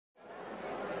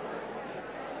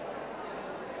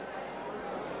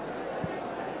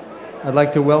I'd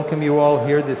like to welcome you all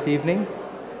here this evening.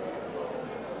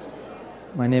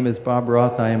 My name is Bob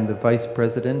Roth. I am the Vice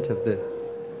President of the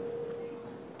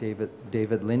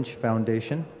David Lynch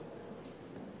Foundation.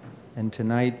 And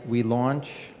tonight we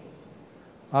launch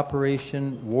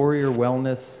Operation Warrior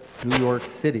Wellness New York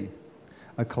City,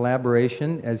 a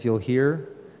collaboration, as you'll hear,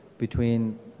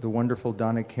 between the wonderful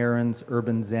Donna Karan's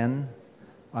Urban Zen,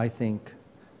 I think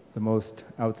the most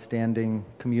outstanding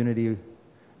community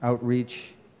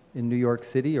outreach in New York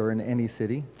City or in any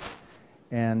city,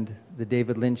 and the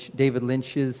David Lynch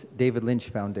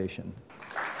Foundation.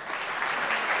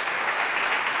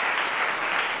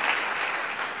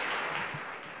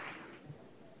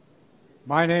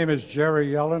 My name is Jerry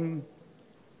Yellen.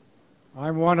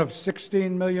 I'm one of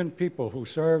 16 million people who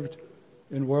served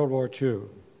in World War II.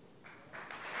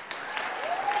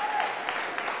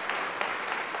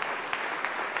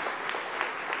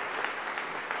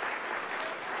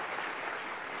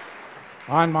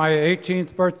 On my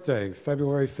 18th birthday,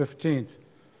 February 15th,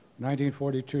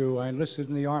 1942, I enlisted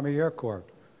in the Army Air Corps.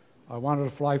 I wanted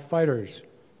to fly fighters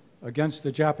against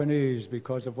the Japanese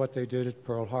because of what they did at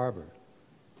Pearl Harbor.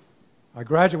 I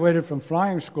graduated from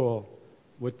flying school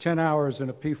with 10 hours in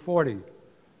a P-40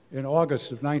 in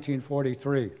August of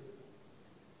 1943.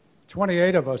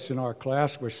 28 of us in our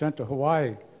class were sent to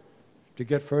Hawaii to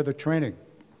get further training,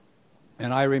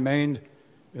 and I remained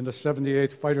in the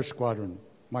 78th Fighter Squadron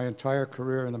my entire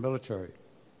career in the military.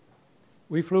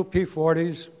 We flew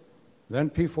P-40s, then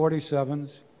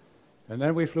P-47s, and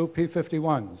then we flew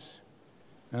P-51s.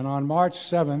 And on March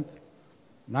 7th,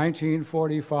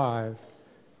 1945,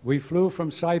 we flew from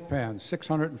Saipan,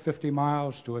 650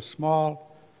 miles, to a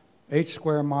small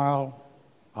 8-square-mile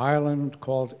island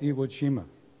called Iwo Jima.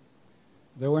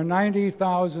 There were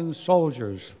 90,000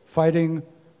 soldiers fighting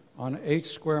on 8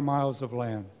 square miles of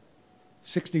land,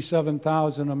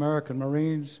 67,000 American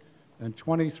Marines, and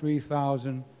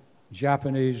 23,000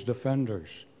 Japanese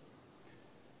defenders.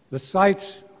 The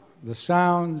sights, the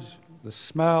sounds, the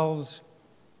smells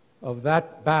of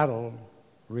that battle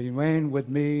remain with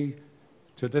me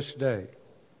to this day.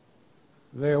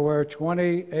 There were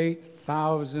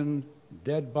 28,000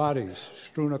 dead bodies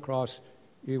strewn across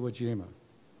Iwo Jima,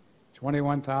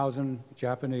 21,000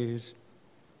 Japanese,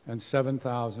 and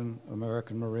 7,000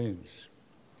 American Marines.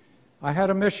 I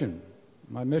had a mission.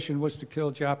 My mission was to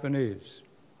kill Japanese.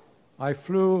 I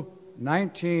flew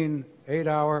 19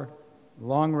 8-hour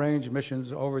long-range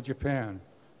missions over Japan.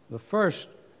 The first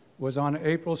was on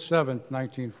April 7th,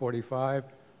 1945,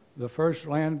 the first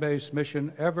land-based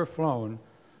mission ever flown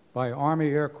by Army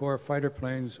Air Corps fighter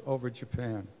planes over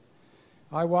Japan.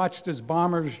 I watched as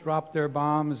bombers dropped their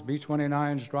bombs,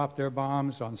 B-29s dropped their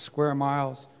bombs on square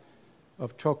miles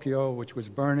of Tokyo, which was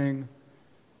burning,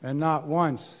 and not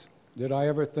once did I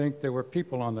ever think there were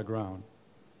people on the ground.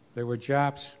 They were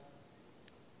Japs.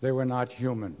 They were not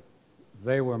human.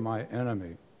 They were my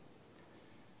enemy.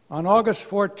 On August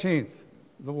 14th,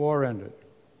 the war ended.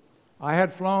 I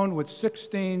had flown with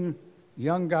 16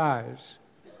 young guys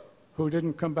who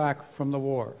didn't come back from the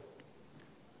war.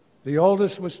 The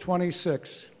oldest was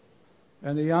 26,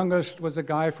 and the youngest was a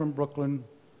guy from Brooklyn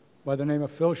by the name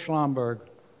of Phil Schlomberg,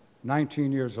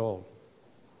 19 years old.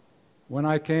 When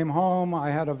I came home,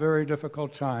 I had a very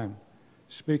difficult time.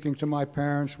 Speaking to my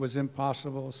parents was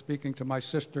impossible. Speaking to my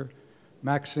sister,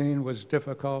 Maxine, was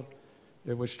difficult.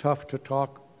 It was tough to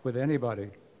talk with anybody.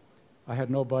 I had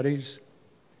no buddies.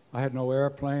 I had no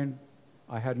airplane.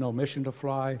 I had no mission to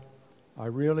fly. I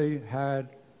really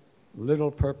had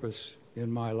little purpose in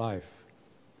my life.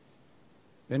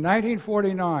 In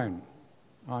 1949,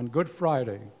 on Good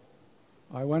Friday,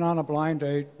 I went on a blind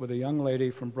date with a young lady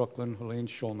from Brooklyn, Helene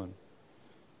Schulman.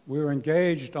 We were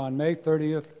engaged on May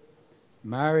 30th,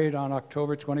 married on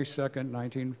October 22nd,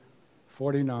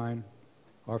 1949.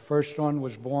 Our first son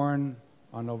was born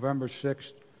on November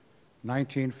 6th,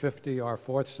 1950. Our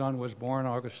fourth son was born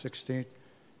August 16th,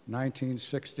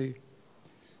 1960.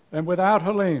 And without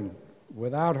Helene,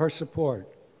 without her support,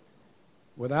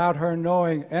 without her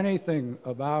knowing anything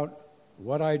about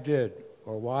what I did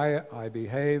or why I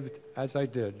behaved as I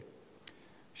did,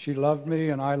 she loved me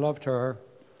and I loved her.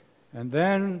 And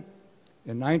then,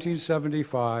 in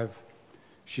 1975,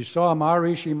 she saw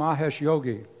Maharishi Mahesh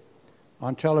Yogi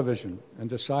on television and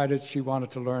decided she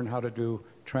wanted to learn how to do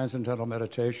transcendental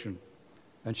meditation.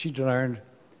 And she learned,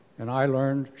 and I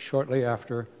learned shortly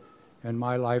after, and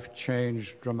my life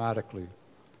changed dramatically.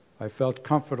 I felt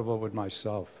comfortable with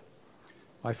myself.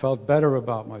 I felt better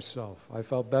about myself. I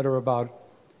felt better about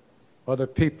other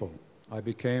people. I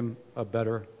became a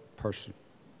better person.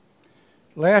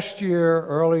 Last year,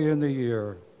 early in the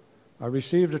year, I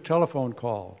received a telephone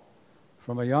call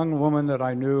from a young woman that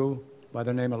I knew by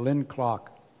the name of Lynn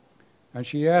Clark. And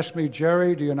she asked me,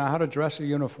 Jerry, do you know how to dress a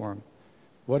uniform?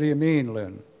 What do you mean,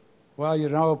 Lynn? Well, you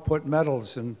know, put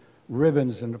medals and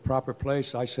ribbons in the proper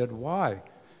place. I said, why?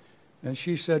 And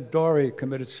she said, Dory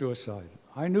committed suicide.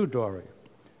 I knew Dory.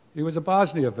 He was a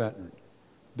Bosnia veteran,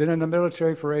 been in the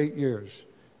military for 8 years,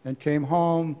 and came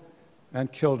home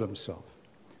and killed himself.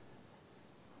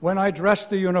 When I dressed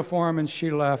the uniform and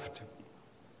she left,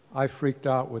 I freaked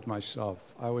out with myself.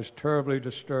 I was terribly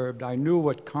disturbed. I knew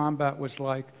what combat was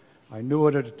like. I knew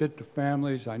what it did to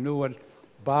families. I knew what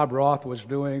Bob Roth was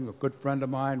doing, a good friend of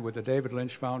mine with the David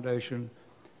Lynch Foundation.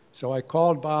 So I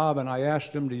called Bob and I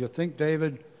asked him, do you think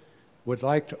David would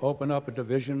like to open up a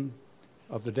division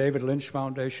of the David Lynch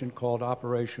Foundation called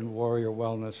Operation Warrior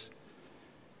Wellness?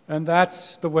 And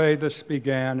that's the way this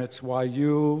began. It's why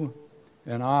you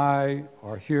and I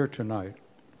are here tonight.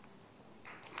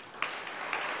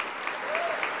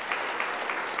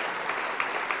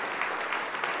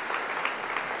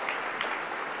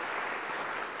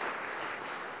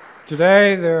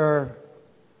 Today, there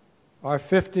are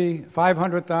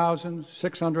 500,000,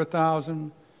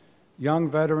 600,000 young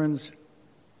veterans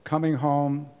coming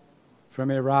home from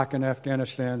Iraq and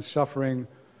Afghanistan suffering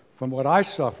from what I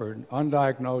suffered,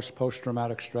 undiagnosed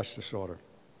post-traumatic stress disorder.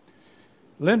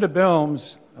 Linda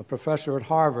Bilmes, a professor at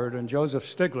Harvard, and Joseph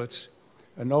Stiglitz,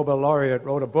 a Nobel laureate,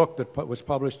 wrote a book that was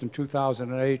published in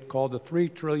 2008 called The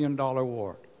 $3 Trillion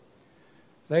War.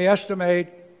 They estimate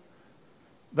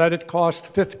that it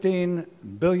cost $15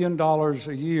 billion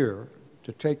a year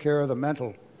to take care of the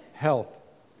mental health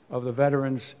of the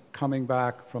veterans coming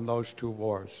back from those two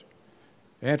wars.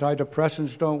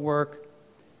 Antidepressants don't work.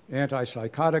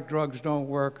 Antipsychotic drugs don't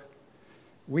work.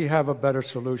 We have a better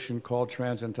solution called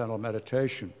transcendental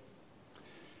meditation.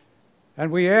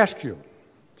 And we ask you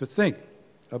to think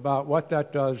about what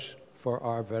that does for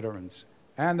our veterans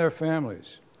and their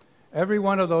families. Every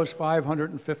one of those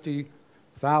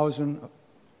 550,000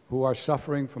 who are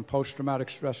suffering from post-traumatic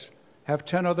stress have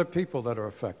 10 other people that are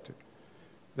affected.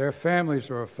 Their families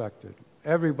are affected.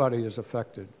 Everybody is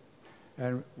affected.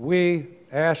 And we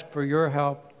ask for your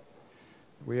help.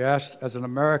 We ask, as an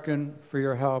American, for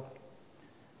your help.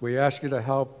 We ask you to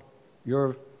help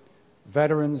your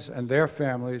veterans and their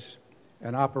families,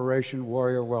 and Operation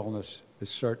Warrior Wellness is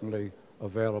certainly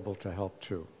available to help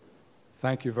too.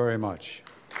 Thank you very much.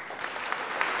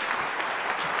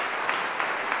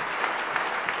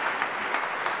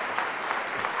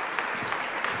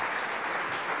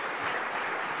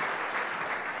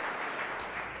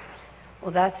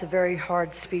 Well, that's a very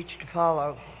hard speech to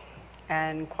follow,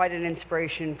 and quite an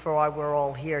inspiration for why we're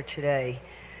all here today.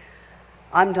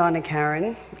 I'm Donna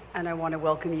Karan, and I want to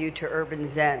welcome you to Urban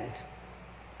Zen.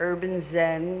 Urban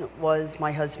Zen was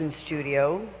my husband's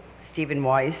studio, Stephen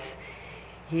Weiss.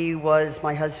 He was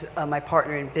my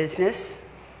partner in business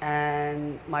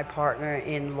and my partner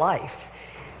in life.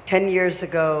 10 years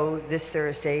ago, this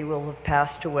Thursday, will have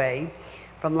passed away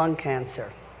from lung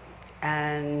cancer.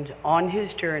 And on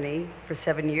his journey for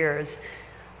 7 years,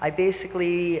 I've been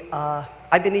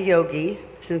a yogi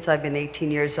since I've been 18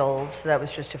 years old, so that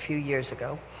was just a few years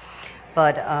ago.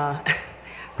 But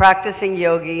practicing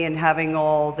yogi and having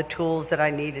all the tools that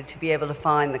I needed to be able to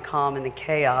find the calm and the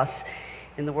chaos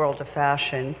in the world of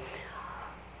fashion,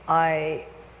 I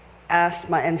asked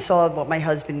and saw what my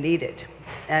husband needed.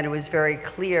 And it was very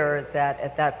clear that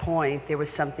at that point, there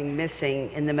was something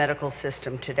missing in the medical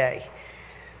system today.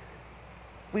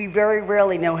 We very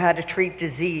rarely know how to treat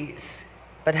disease,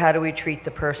 but how do we treat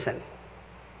the person?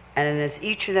 And as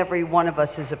each and every one of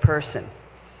us is a person,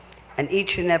 and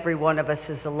each and every one of us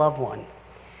is a loved one,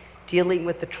 dealing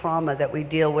with the trauma that we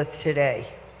deal with today,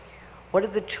 what are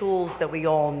the tools that we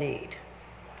all need?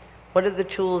 What are the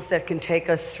tools that can take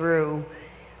us through,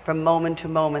 from moment to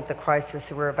moment, the crisis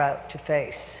that we're about to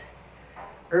face?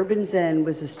 Urban Zen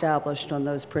was established on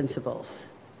those principles.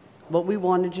 What we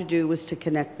wanted to do was to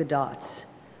connect the dots,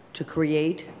 to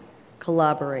create,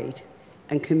 collaborate,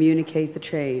 and communicate the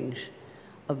change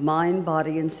of mind,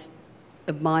 body, and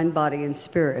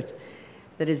spirit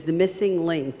that is the missing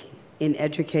link in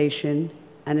education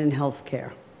and in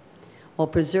healthcare, while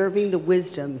preserving the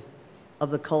wisdom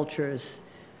of the cultures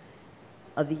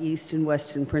of the East and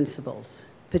Western principles,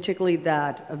 particularly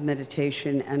that of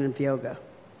meditation and of yoga.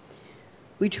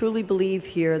 We truly believe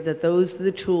here that those are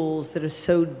the tools that are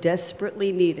so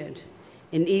desperately needed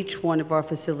in each one of our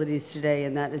facilities today,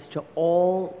 and that is to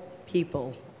all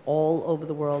people all over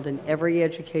the world in every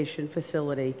education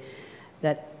facility,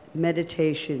 that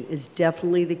meditation is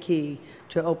definitely the key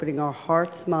to opening our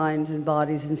hearts, minds, and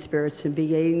bodies and spirits and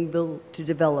being able to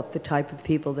develop the type of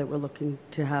people that we're looking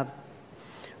to have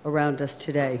around us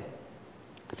today.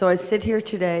 So I sit here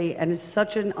today, and it's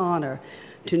such an honor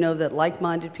to know that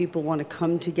like-minded people want to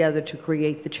come together to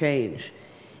create the change.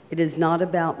 It is not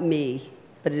about me,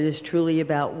 but it is truly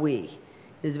about we.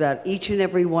 It is about each and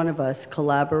every one of us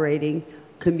collaborating,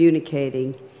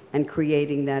 communicating, and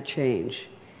creating that change.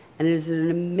 And it is an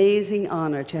amazing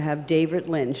honor to have David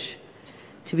Lynch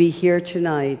to be here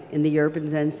tonight in the Urban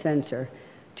Zen Center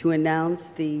to announce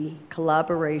the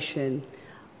collaboration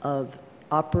of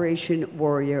Operation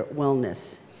Warrior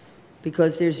Wellness,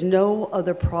 because there's no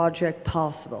other project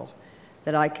possible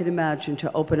that I could imagine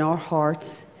to open our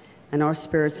hearts and our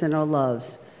spirits and our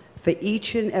loves for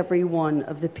each and every one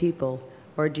of the people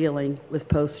who are dealing with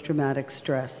post-traumatic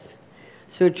stress.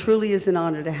 So it truly is an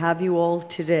honor to have you all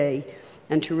today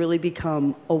and to really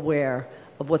become aware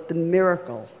of what the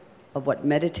miracle of what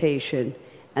meditation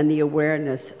and the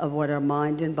awareness of what our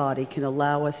mind and body can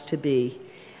allow us to be,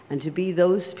 and to be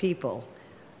those people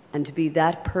and to be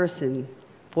that person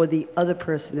for the other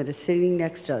person that is sitting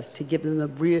next to us, to give them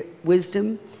the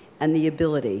wisdom and the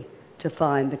ability to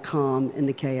find the calm in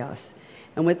the chaos.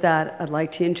 And with that, I'd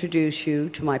like to introduce you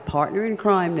to my partner in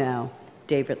crime now,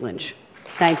 David Lynch.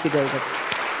 Thank you, David.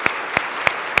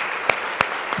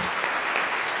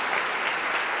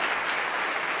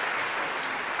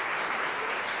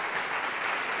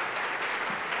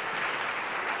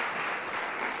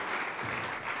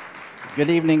 Good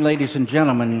evening, ladies and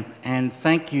gentlemen, and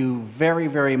thank you very,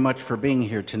 very much for being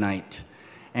here tonight.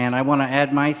 And I want to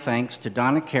add my thanks to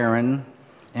Donna Karan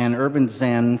and Urban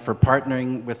Zen for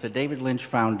partnering with the David Lynch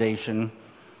Foundation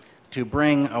to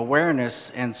bring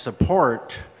awareness and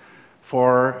support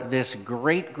for this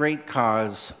great, great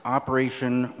cause,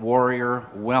 Operation Warrior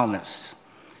Wellness,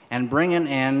 and bring an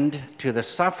end to the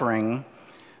suffering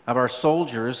of our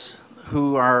soldiers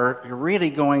who are really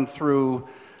going through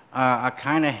a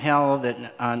kind of hell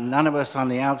that none of us on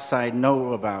the outside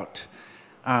know about.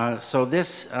 So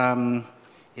this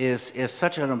is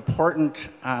such an important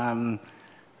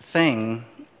thing.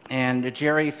 And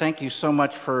Jerry, thank you so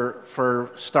much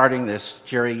for starting this,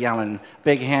 Jerry Yellen.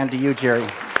 Big hand to you, Jerry.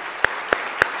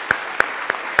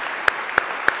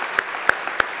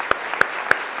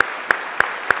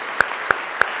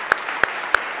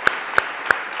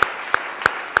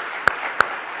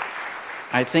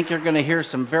 I think you're going to hear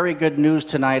some very good news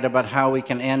tonight about how we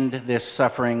can end this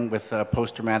suffering with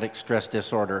post-traumatic stress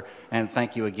disorder, and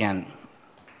thank you again.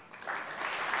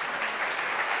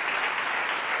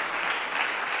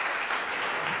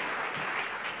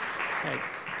 Hey.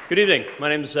 Good evening. My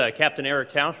name is Captain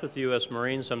Eric Tausch with the U.S.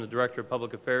 Marines. I'm the Director of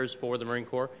Public Affairs for the Marine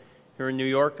Corps here in New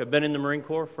York. I've been in the Marine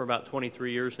Corps for about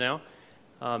 23 years now,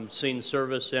 seen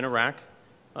service in Iraq,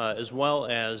 as well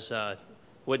as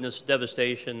witnessed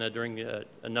devastation during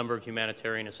a number of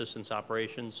humanitarian assistance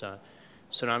operations,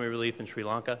 tsunami relief in Sri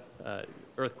Lanka,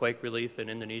 earthquake relief in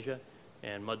Indonesia,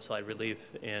 and mudslide relief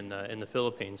in the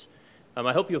Philippines.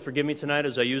 I hope you'll forgive me tonight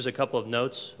as I use a couple of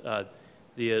notes.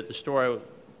 The story I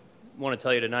want to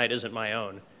tell you tonight isn't my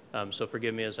own, so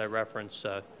forgive me as I reference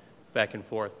back and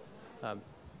forth.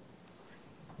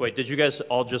 Wait, did you guys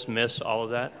all just miss all of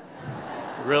that?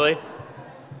 Really?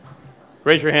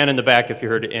 Raise your hand in the back if you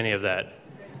heard any of that.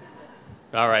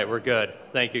 All right, we're good.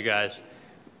 Thank you, guys.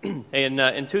 In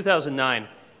 2009,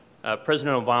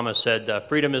 President Obama said,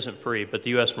 freedom isn't free, but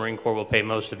the U.S. Marine Corps will pay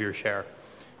most of your share.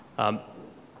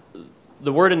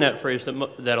 The word in that phrase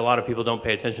that a lot of people don't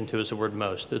pay attention to is the word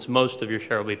most. It's most of your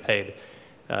share will be paid.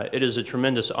 It is a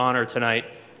tremendous honor tonight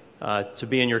to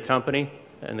be in your company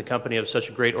and the company of such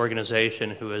a great organization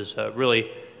who has really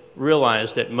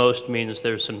realized that most means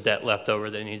there's some debt left over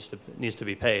that needs to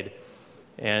be paid.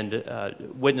 And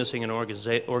witnessing an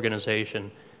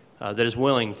organization that is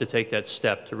willing to take that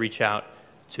step to reach out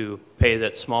to pay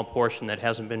that small portion that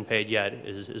hasn't been paid yet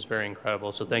is very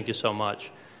incredible. So thank you so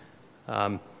much.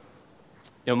 You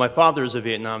know, my father is a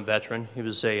Vietnam veteran. He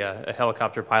was a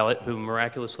helicopter pilot who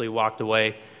miraculously walked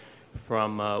away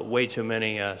from way too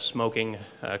many smoking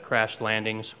crashed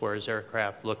landings where his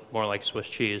aircraft looked more like Swiss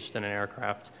cheese than an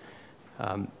aircraft.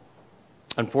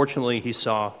 Unfortunately, he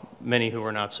saw many who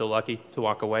were not so lucky to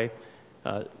walk away.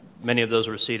 Many of those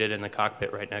were seated in the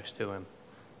cockpit right next to him.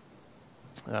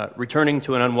 Returning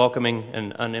to an unwelcoming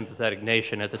and unempathetic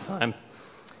nation at the time,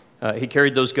 he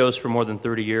carried those ghosts for more than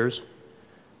 30 years.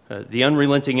 The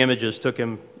unrelenting images took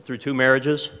him through 2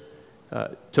 marriages,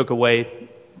 took away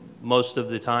most of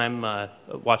the time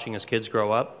watching his kids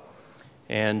grow up,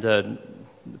 and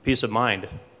peace of mind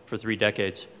for 3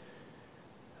 decades.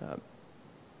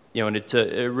 You know, and it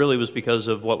really was because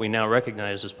of what we now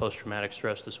recognize as post-traumatic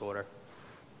stress disorder.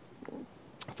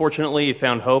 Fortunately, he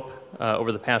found hope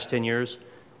over the past 10 years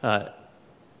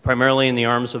primarily in the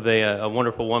arms of a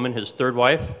wonderful woman, his third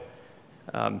wife.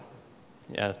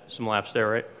 Yeah, some laughs there,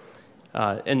 right?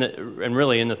 And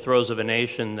really in the throes of a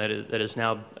nation that has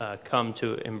now come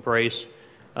to embrace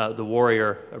the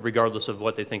warrior, regardless of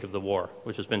what they think of the war,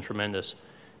 which has been tremendous.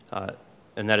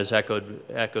 And that has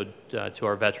echoed to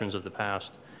our veterans of the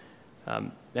past.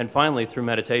 And finally, through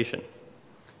meditation.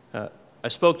 I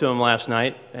spoke to him last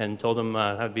night and told him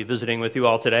I'd be visiting with you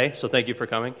all today, so thank you for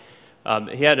coming.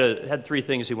 He had three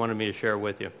things he wanted me to share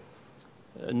with you.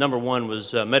 Number one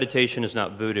was meditation is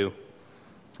not voodoo.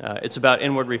 It's about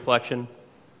inward reflection.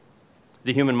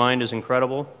 The human mind is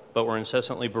incredible, but we're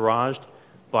incessantly barraged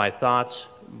by thoughts,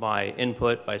 by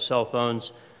input, by cell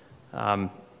phones.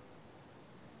 My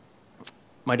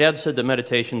dad said that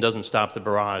meditation doesn't stop the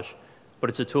barrage, but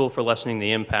it's a tool for lessening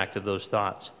the impact of those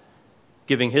thoughts,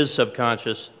 giving his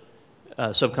subconscious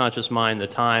mind the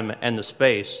time and the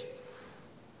space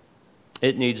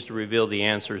it needs to reveal the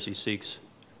answers he seeks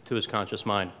to his conscious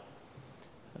mind.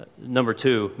 Number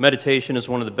two, meditation is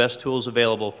one of the best tools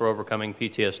available for overcoming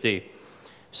PTSD.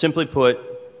 Simply put,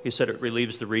 he said it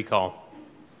relieves the recall.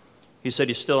 He said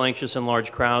he's still anxious in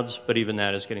large crowds, but even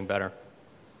that is getting better.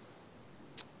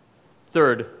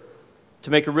 Third,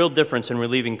 to make a real difference in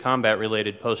relieving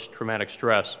combat-related post-traumatic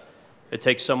stress, it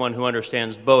takes someone who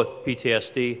understands both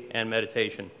PTSD and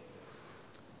meditation.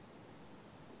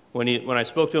 When I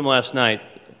spoke to him last night,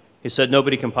 he said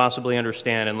nobody can possibly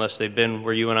understand unless they've been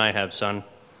where you and I have, son.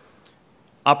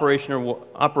 Operation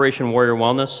Warrior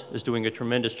Wellness is doing a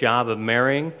tremendous job of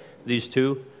marrying these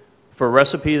two for a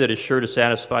recipe that is sure to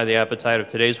satisfy the appetite of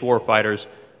today's warfighters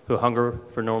who hunger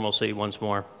for normalcy once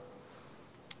more.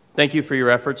 Thank you for your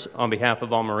efforts on behalf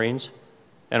of all Marines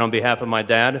and on behalf of my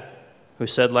dad, who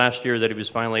said last year that he was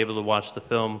finally able to watch the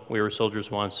film We Were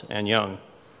Soldiers Once and Young.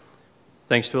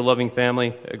 Thanks to a loving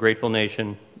family, a grateful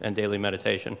nation, and daily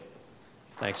meditation.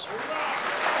 Thanks.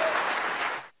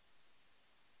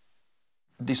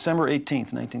 December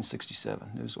 18th,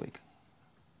 1967, Newsweek.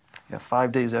 Yeah,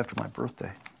 5 days after my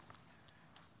birthday.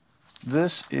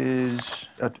 This is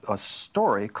a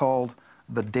story called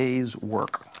The Day's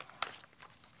Work.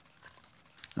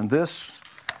 And this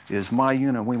is my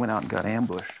unit. We went out and got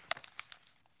ambushed.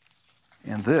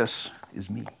 And this is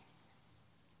me.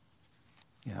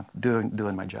 Yeah,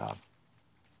 doing my job.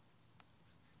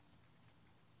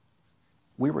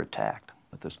 We were attacked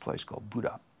at this place called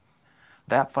Buda.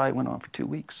 That fight went on for 2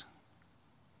 weeks.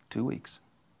 2 weeks.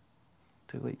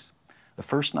 2 weeks. The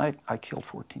first night, I killed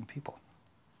 14 people.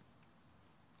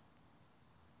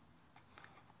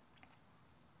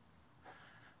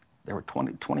 There were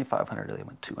 2,500 of them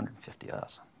and 250 of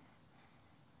us.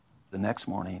 The next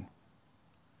morning,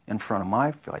 in front of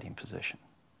my fighting position,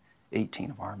 18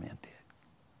 of our men did.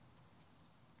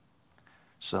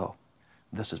 So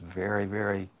this is very,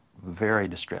 very, very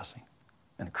distressing,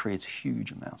 and it creates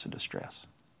huge amounts of distress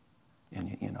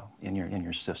in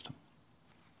your system,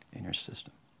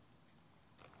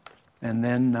 And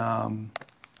then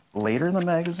later in the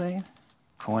magazine,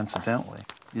 coincidentally,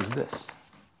 is this.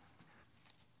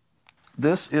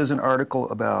 This is an article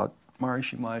about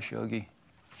Maharishi Mahesh Yogi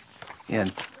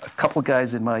and a couple of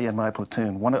guys in my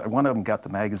platoon. One of them got the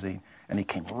magazine, and he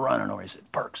came running over. He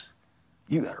said, "Parks,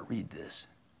 you got to read this."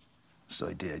 So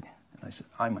I did, and I said,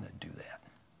 "I'm going to do that.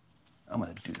 I'm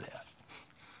going to do that,"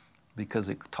 because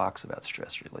it talks about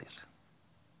stress release,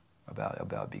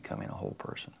 about becoming a whole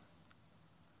person.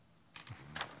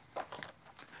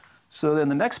 So then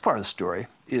the next part of the story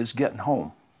is getting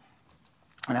home,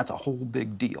 and that's a whole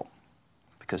big deal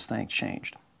because things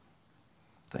changed.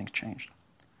 Things changed.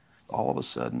 All of a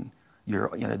sudden,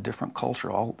 you're in a different culture.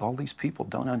 All these people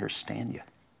don't understand you.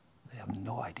 They have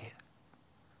no idea.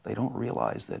 They don't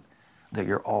realize that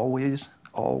you're always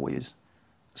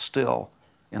still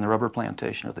in the rubber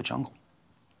plantation of the jungle.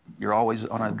 You're always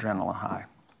on an adrenaline high.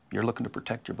 You're looking to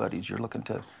protect your buddies. You're looking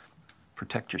to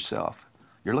protect yourself.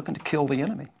 You're looking to kill the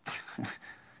enemy.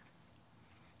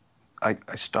 I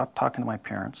stopped talking to my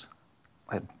parents.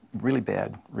 I had really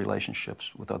bad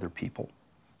relationships with other people.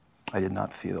 I did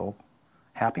not feel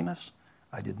happiness.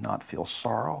 I did not feel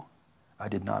sorrow. I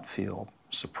did not feel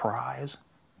surprise.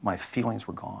 My feelings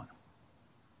were gone.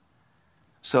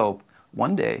 So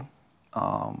one day,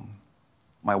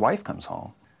 my wife comes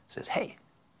home, says, "Hey,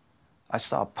 I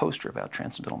saw a poster about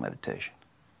transcendental meditation."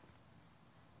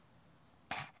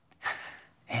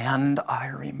 And I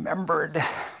remembered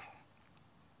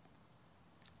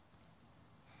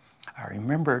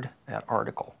that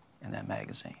article in that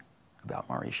magazine about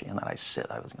Maharishi, and that I said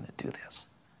I was going to do this.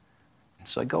 And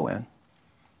so I go in,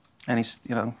 and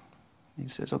he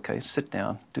says, "Okay, sit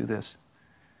down, do this."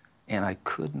 And I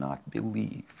could not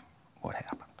believe what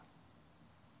happened.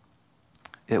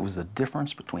 It was the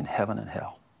difference between heaven and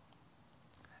hell.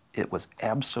 It was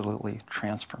absolutely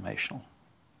transformational.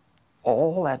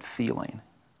 All that feeling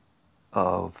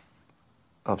of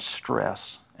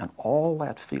stress and all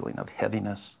that feeling of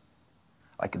heaviness,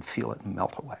 I could feel it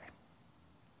melt away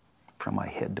from my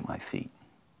head to my feet.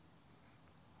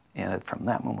 And from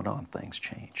that moment on, things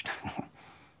changed.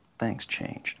 Things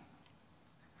changed.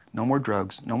 No more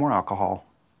drugs, no more alcohol.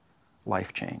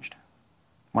 Life changed.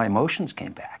 My emotions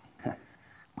came back.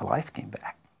 My life came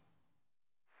back.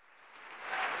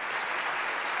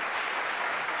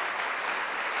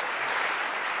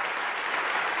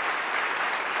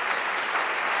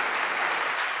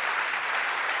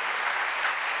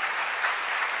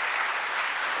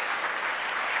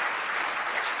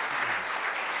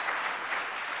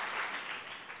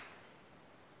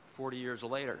 Years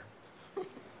later.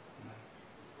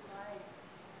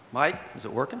 Mike, is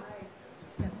it working?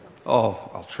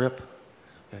 Oh, I'll trip.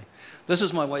 Okay. This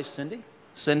is my wife, Cindy.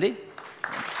 Cindy.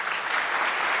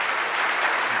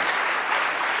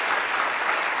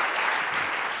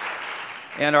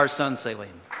 And our son, Salim.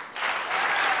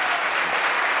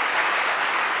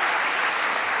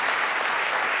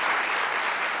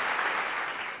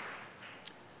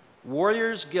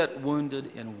 Warriors get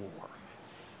wounded in war.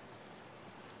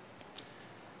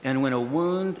 And when a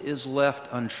wound is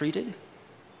left untreated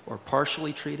or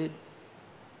partially treated,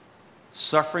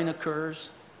 suffering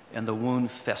occurs and the wound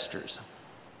festers.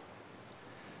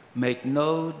 Make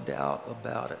no doubt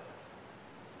about it.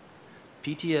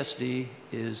 PTSD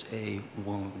is a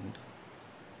wound.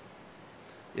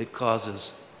 It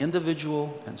causes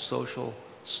individual and social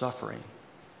suffering.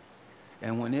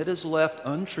 And when it is left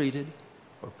untreated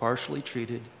or partially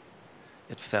treated,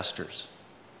 it festers.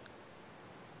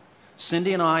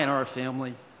 Cindy and I and our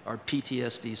family are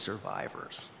PTSD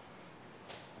survivors.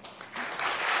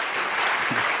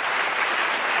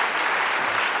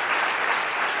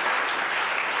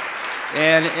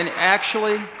 And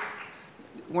actually,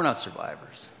 we're not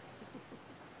survivors.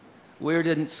 We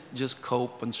didn't just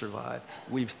cope and survive.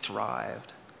 We've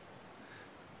thrived.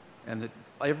 And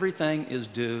everything is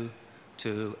due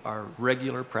to our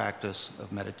regular practice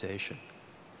of meditation.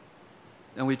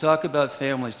 And we talk about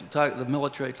families. The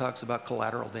military talks about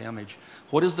collateral damage.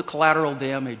 What is the collateral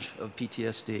damage of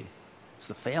PTSD? It's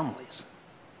the families.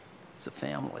 It's the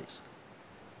families.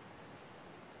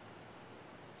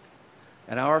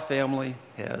 And our family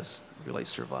has really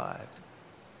survived.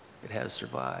 It has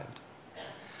survived.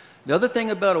 The other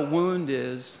thing about a wound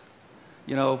is,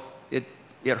 you know, it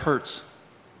hurts.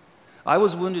 I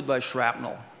was wounded by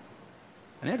shrapnel,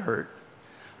 and it hurt.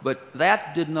 But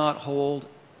that did not hold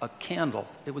a candle.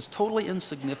 It was totally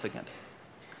insignificant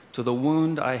to the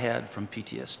wound I had from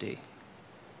PTSD.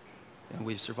 And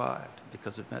we've survived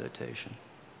because of meditation.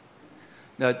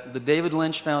 Now, the David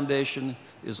Lynch Foundation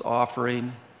is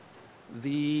offering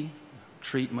the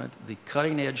treatment, the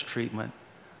cutting-edge treatment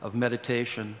of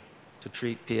meditation to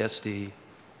treat PSD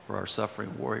for our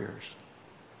suffering warriors.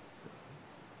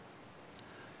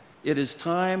 It is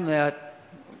time that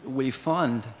we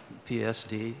fund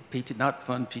PSD, not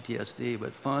fund PTSD,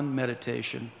 but fund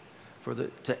meditation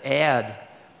to add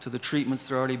to the treatments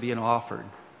that are already being offered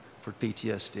for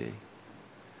PTSD.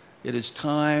 It is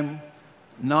time,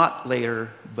 not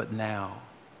later, but now.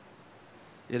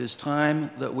 It is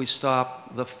time that we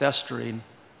stop the festering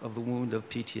of the wound of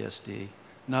PTSD,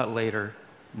 not later,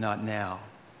 not now.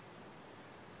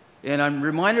 And I'm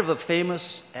reminded of a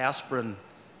famous aspirin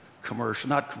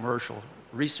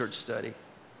research study,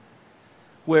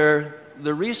 where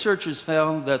the researchers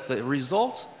found that the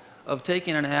results of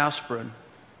taking an aspirin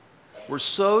were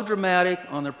so dramatic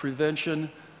on the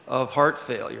prevention of heart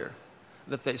failure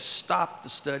that they stopped the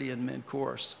study in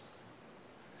mid-course.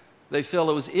 They felt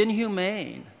it was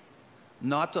inhumane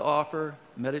not to offer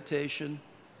meditation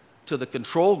to the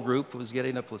control group who was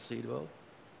getting a placebo.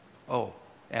 Oh,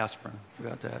 aspirin,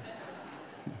 forgot that.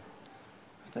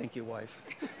 Thank you, wife.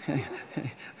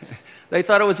 They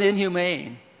thought it was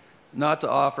inhumane not to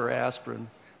offer aspirin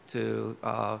to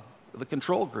the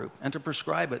control group and to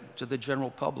prescribe it to the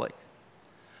general public.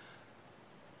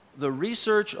 The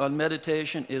research on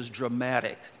meditation is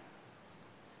dramatic.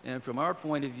 And from our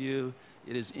point of view,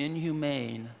 it is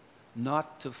inhumane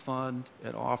not to fund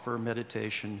and offer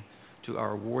meditation to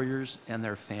our warriors and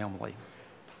their family.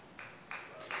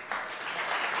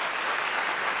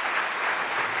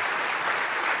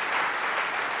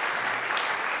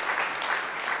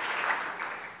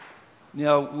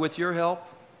 Now, with your help,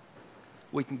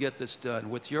 we can get this done.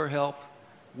 With your help,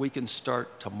 we can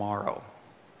start tomorrow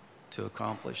to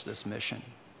accomplish this mission.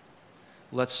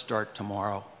 Let's start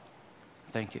tomorrow.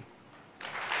 Thank you.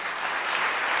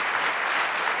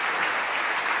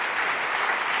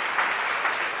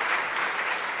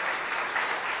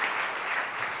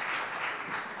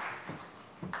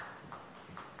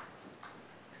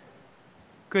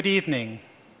 Good evening.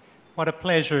 What a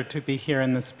pleasure to be here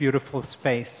in this beautiful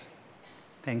space.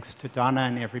 Thanks to Donna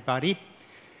and everybody.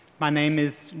 My name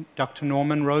is Dr.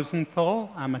 Norman Rosenthal.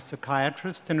 I'm a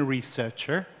psychiatrist and a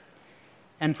researcher.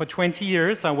 And for 20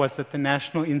 years, I was at the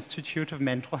National Institute of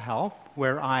Mental Health,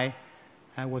 where I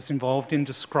was involved in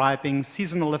describing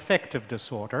seasonal affective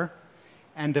disorder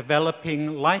and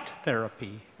developing light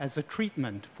therapy as a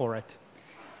treatment for it.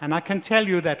 And I can tell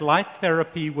you that light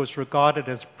therapy was regarded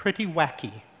as pretty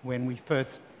wacky when we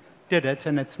first did it,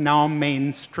 and it's now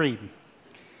mainstream.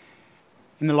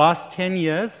 In the last 10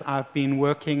 years, I've been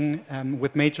working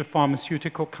with major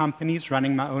pharmaceutical companies,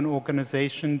 running my own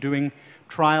organization, doing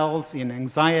trials in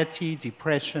anxiety,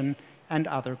 depression, and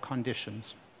other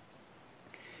conditions.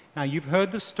 Now, you've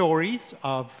heard the stories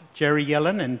of Jerry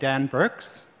Yellen and Dan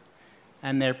Burks,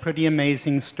 and they're pretty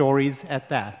amazing stories at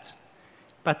that.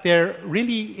 But there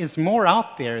really is more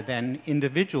out there than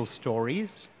individual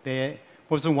stories. There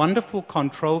was a wonderful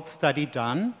controlled study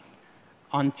done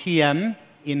on TM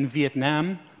in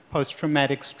Vietnam,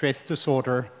 post-traumatic stress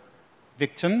disorder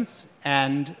victims,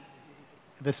 and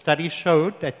the study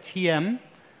showed that TM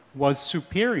was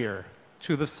superior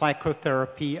to the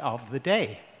psychotherapy of the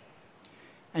day.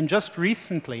 And just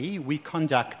recently, we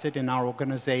conducted in our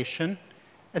organization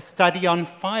a study on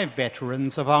 5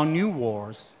 veterans of our new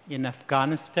wars in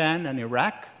Afghanistan and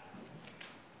Iraq.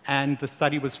 And the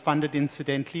study was funded,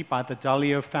 incidentally, by the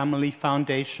Urban Zen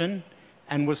Foundation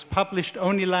and was published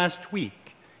only last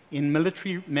week in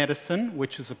Military Medicine,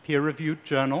 which is a peer-reviewed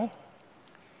journal.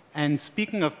 And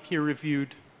speaking of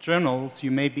peer-reviewed journals,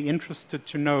 you may be interested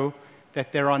to know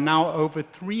that there are now over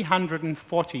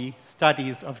 340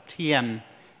 studies of TM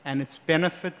and its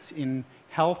benefits in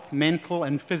health, mental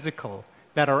and physical,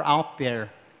 that are out there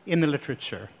in the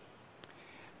literature.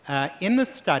 In the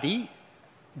study,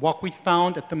 what we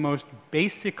found at the most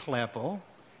basic level,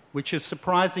 which is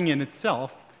surprising in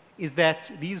itself, is that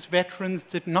these veterans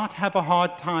did not have a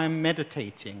hard time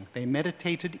meditating. They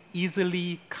meditated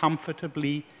easily,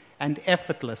 comfortably, and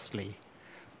effortlessly.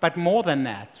 But more than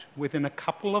that, within a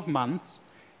couple of months,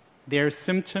 their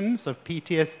symptoms of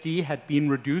PTSD had been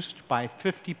reduced by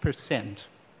 50%.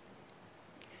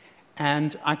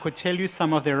 And I could tell you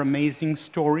some of their amazing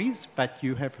stories, but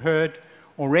you have heard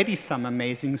already some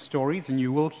amazing stories, and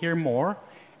you will hear more.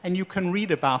 And you can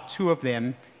read about 2 of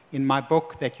them in my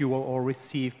book that you will all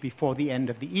receive before the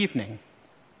end of the evening.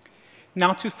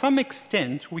 Now, to some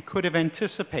extent, we could have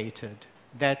anticipated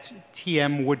that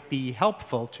TM would be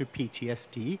helpful to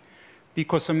PTSD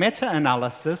because a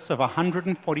meta-analysis of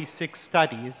 146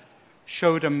 studies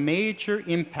showed a major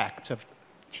impact of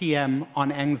TM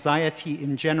on anxiety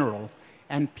in general,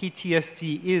 and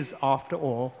PTSD is, after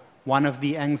all, one of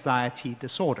the anxiety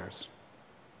disorders.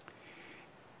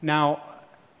 Now,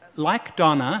 like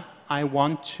Donna, I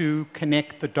want to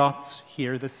connect the dots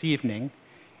here this evening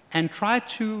and try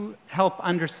to help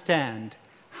understand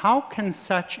how can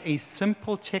such a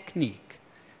simple technique,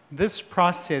 this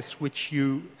process which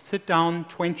you sit down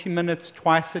 20 minutes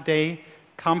twice a day,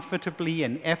 comfortably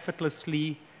and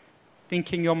effortlessly,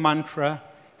 thinking your mantra,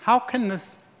 how can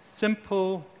this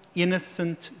simple,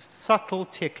 innocent, subtle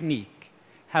technique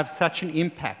have such an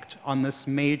impact on this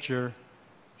major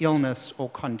illness or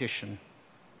condition?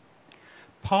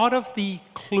 Part of the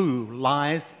clue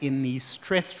lies in the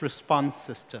stress response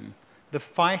system, the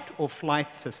fight or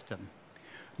flight system.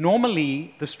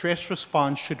 Normally, the stress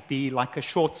response should be like a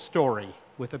short story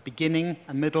with a beginning,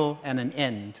 a middle, and an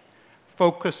end,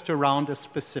 focused around a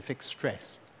specific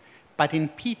stress. But in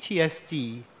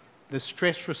PTSD, the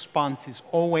stress response is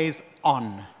always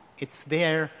on. It's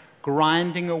there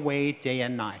grinding away day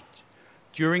and night.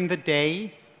 During the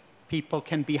day, people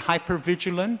can be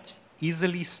hypervigilant,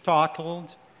 easily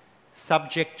startled,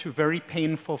 subject to very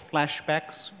painful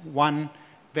flashbacks. One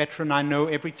veteran I know,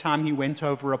 every time he went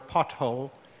over a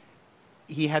pothole,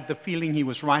 he had the feeling he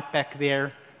was right back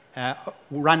there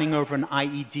running over an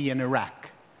IED in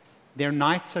Iraq. Their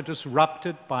nights are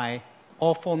disrupted by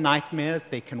awful nightmares.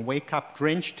 They can wake up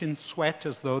drenched in sweat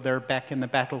as though they're back in the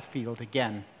battlefield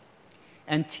again.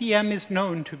 And TM is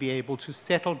known to be able to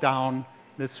settle down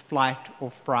this flight or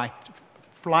fright,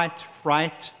 fight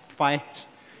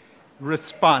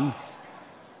response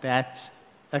that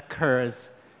occurs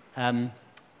when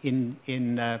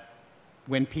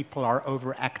people are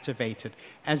overactivated.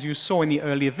 As you saw in the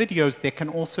earlier videos, there can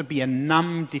also be a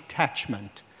numb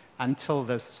detachment until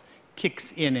this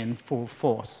kicks in full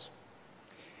force.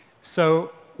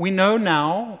 So we know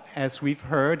now, as we've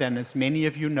heard, and as many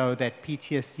of you know, that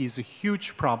PTSD is a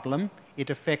huge problem. It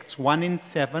affects 1 in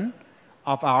 7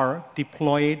 of our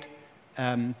deployed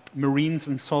Marines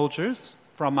and soldiers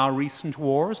from our recent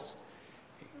wars.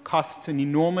 costs an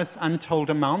enormous untold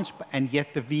amount, and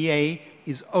yet the VA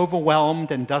is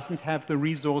overwhelmed and doesn't have the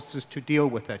resources to deal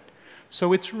with it.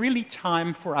 So it's really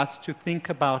time for us to think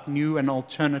about new and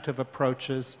alternative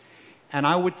approaches, and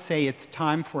I would say it's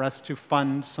time for us to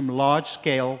fund some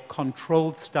large-scale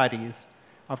controlled studies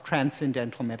of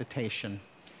transcendental meditation.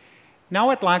 Now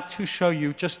I'd like to show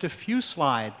you just a few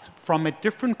slides from a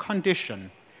different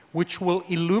condition which will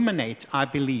illuminate, I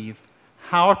believe,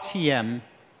 how TM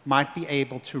might be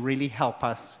able to really help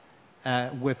us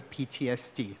with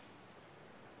PTSD.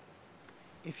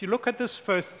 If you look at this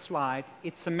first slide,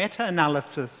 it's a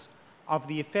meta-analysis of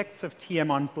the effects of TM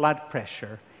on blood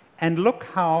pressure, and look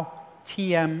how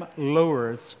TM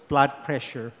lowers blood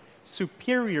pressure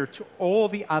superior to all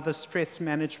the other stress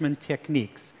management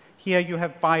techniques. Here you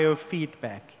have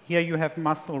biofeedback. Here you have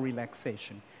muscle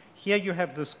relaxation. Here you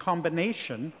have this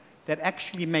combination that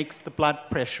actually makes the blood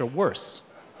pressure worse.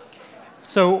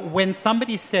 So when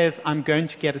somebody says, I'm going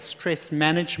to get a stress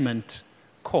management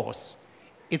course,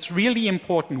 it's really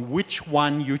important which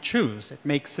one you choose. It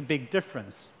makes a big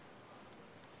difference.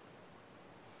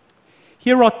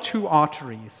 Here are two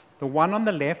arteries. The one on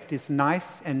the left is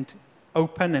nice and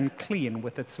open and clean,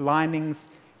 with its linings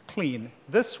clean.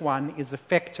 This one is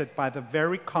affected by the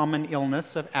very common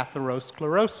illness of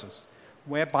atherosclerosis,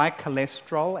 whereby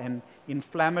cholesterol and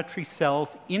inflammatory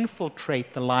cells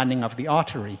infiltrate the lining of the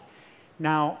artery.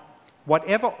 Now,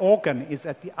 whatever organ is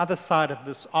at the other side of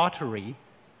this artery,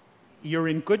 you're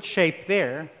in good shape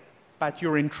there, but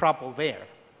you're in trouble there.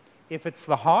 If it's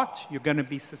the heart, you're going to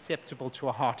be susceptible to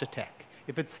a heart attack.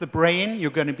 If it's the brain,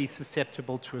 you're going to be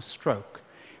susceptible to a stroke.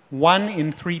 1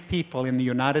 in 3 people in the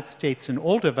United States and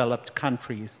all developed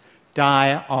countries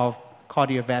die of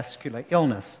cardiovascular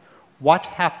illness. What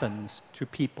happens to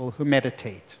people who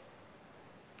meditate?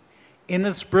 In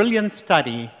this brilliant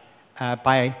study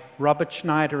by Robert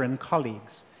Schneider and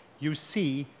colleagues, you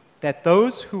see that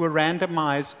those who were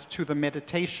randomized to the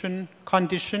meditation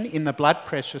condition in the blood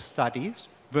pressure studies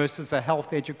versus a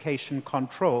health education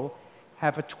control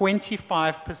have a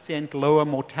 25% lower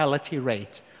mortality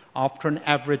rate after an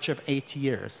average of 8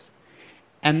 years.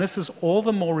 And this is all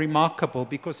the more remarkable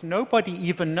because nobody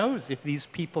even knows if these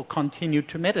people continued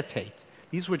to meditate.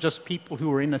 These were just people who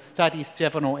were in a study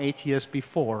 7 or 8 years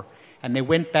before, and they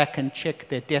went back and checked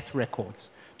their death records.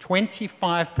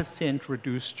 25%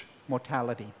 reduced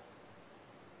mortality.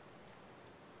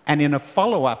 And in a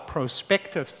follow-up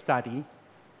prospective study,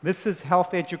 this is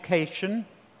health education,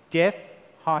 death,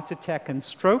 heart attack, and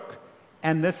stroke,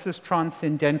 and this is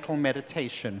transcendental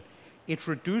meditation. It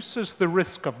reduces the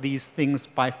risk of these things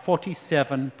by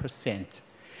 47%.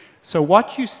 So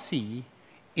what you see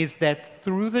is that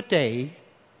through the day,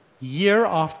 year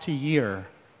after year,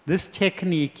 this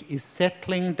technique is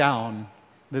settling down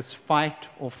this fight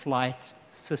or flight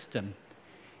system.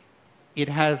 It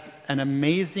has an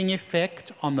amazing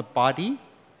effect on the body.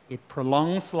 It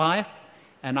prolongs life,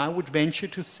 and I would venture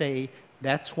to say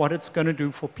that's what it's going to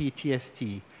do for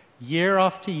PTSD. Year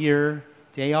after year,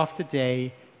 day after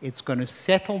day, it's going to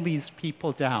settle these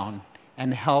people down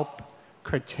and help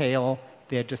curtail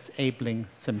their disabling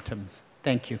symptoms.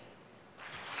 Thank you.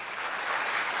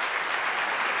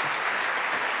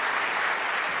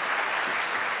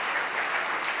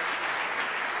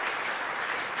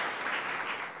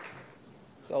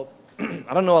 So,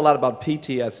 I don't know a lot about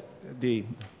PTSD.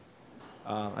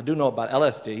 I do know about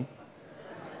LSD.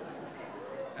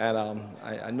 And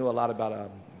I knew a lot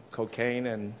about cocaine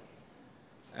and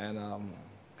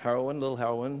heroin, little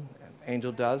heroin.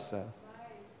 Angel does.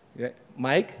 Yeah.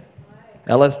 Mike?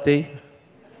 LSD?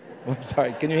 I'm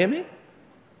sorry, can you hear me?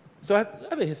 So I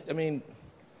have a history. I mean,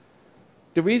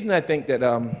 the reason I think that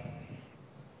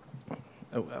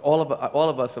all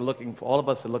of us are looking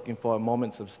for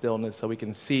moments of stillness so we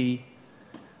can see,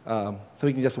 so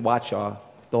we can just watch our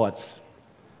thoughts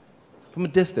from a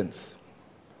distance.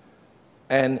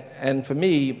 And for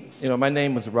me, you know, my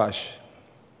name was Rush.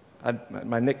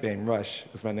 My nickname, Rush,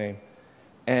 was my name.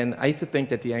 And I used to think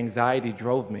that the anxiety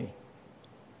drove me.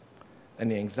 And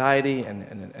the anxiety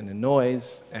and the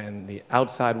noise and the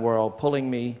outside world pulling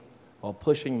me or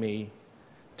pushing me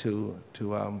to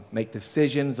make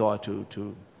decisions or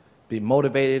to be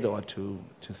motivated or to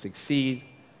succeed.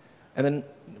 And then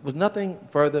it was nothing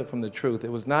further from the truth.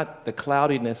 It was not the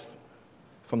cloudiness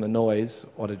from the noise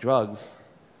or the drugs,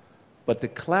 but the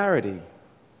clarity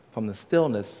from the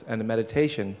stillness and the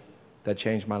meditation that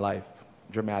changed my life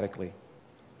dramatically.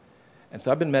 And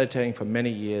so I've been meditating for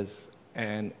many years,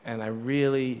 and I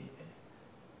really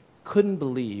couldn't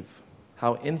believe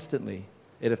how instantly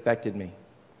it affected me.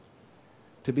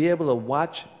 To be able to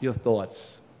watch your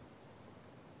thoughts.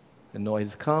 The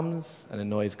noise comes and the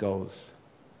noise goes.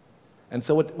 And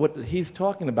so what he's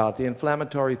talking about, the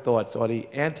inflammatory thoughts or the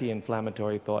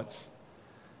anti-inflammatory thoughts,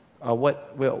 are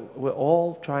what we're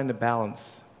all trying to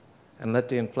balance and let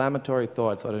the inflammatory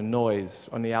thoughts or the noise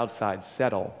on the outside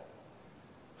settle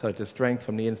so that the strength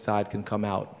from the inside can come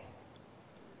out.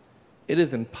 It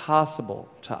is impossible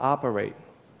to operate,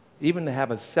 even to have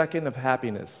a second of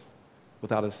happiness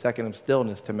without a second of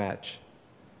stillness to match.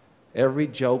 Every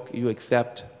joke you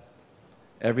accept,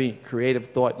 every creative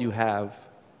thought you have,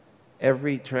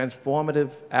 every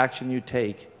transformative action you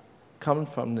take comes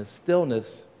from the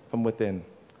stillness from within.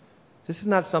 This is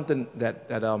not something that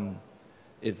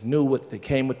is new, that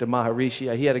came with the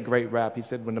Maharishi. He had a great rap. He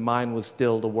said, when the mind was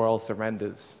still, the world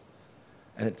surrenders.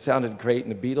 And it sounded great in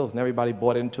the Beatles, and everybody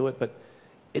bought into it, but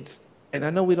and I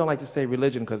know we don't like to say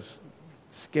religion because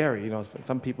it's scary, you know,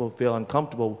 some people feel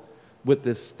uncomfortable with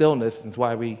this stillness, and that's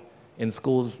why we, in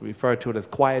schools, refer to it as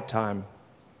quiet time.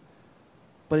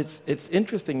 But it's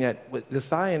interesting that the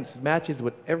science matches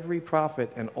with every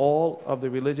prophet and all of the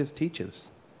religious teachers.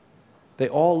 They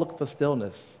all look for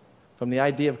stillness. From the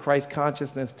idea of Christ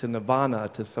consciousness to nirvana,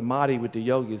 to samadhi with the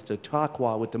yogis, to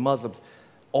taqwa with the Muslims,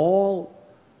 all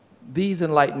these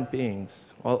enlightened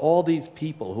beings, or all these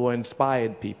people who are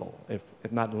inspired people, if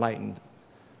not enlightened,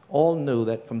 all knew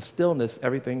that from stillness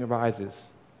everything arises.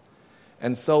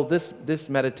 And so this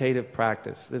meditative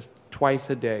practice, this twice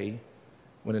a day,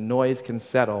 when the noise can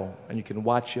settle and you can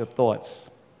watch your thoughts,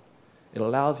 it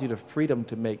allows you the freedom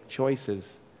to make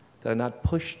choices that are not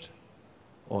pushed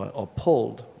or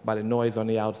pulled by the noise on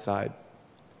the outside.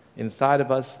 Inside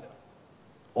of us,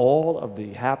 all of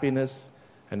the happiness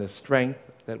and the strength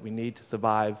that we need to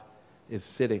survive is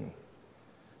sitting.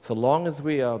 So long as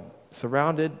we are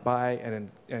surrounded by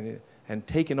and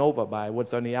taken over by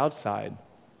what's on the outside,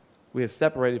 we are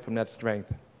separated from that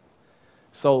strength.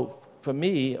 So for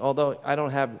me, although I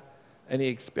don't have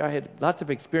any I had lots of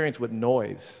experience with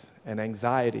noise and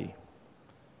anxiety.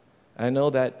 I know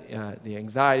that the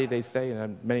anxiety, they say,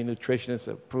 and many nutritionists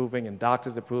are proving and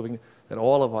doctors are proving, that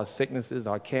all of our sicknesses,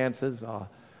 our cancers,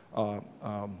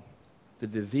 the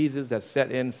diseases that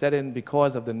set in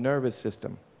because of the nervous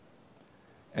system.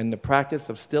 And the practice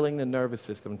of stilling the nervous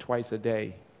system twice a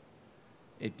day,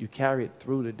 you carry it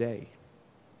through the day.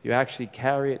 You actually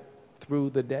carry it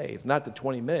through the day. It's not the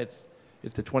 20 minutes,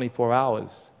 it's the 24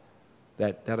 hours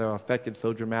that are affected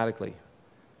so dramatically.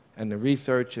 And the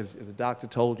research, as the doctor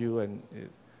told you, and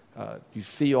you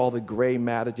see all the gray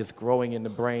matter just growing in the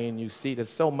brain. You see there's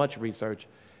so much research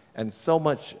and so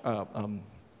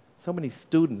many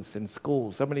students in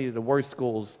schools. So many of the worst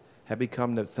schools have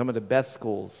become some of the best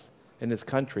schools in this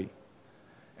country.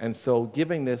 And so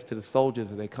giving this to the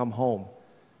soldiers as they come home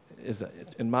is,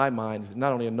 in my mind, is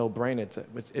not only a no-brainer,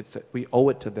 we owe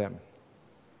it to them.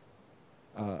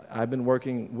 I've been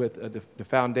working with the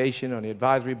foundation on the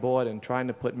advisory board and trying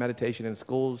to put meditation in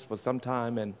schools for some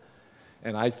time,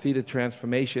 and I see the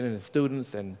transformation in the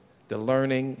students and the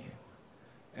learning,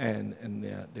 and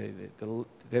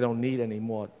they don't need any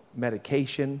more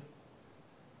medication.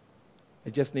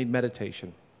 They just need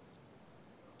meditation.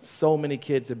 So many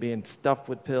kids are being stuffed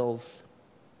with pills,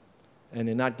 and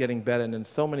they're not getting better. And then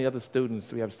so many other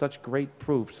students, we have such great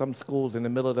proof. Some schools in the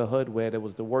middle of the hood where there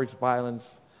was the worst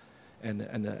violence, and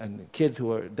the kids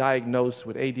who are diagnosed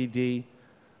with ADD,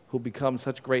 who become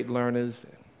such great learners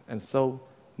and so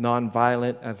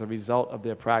nonviolent as a result of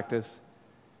their practice.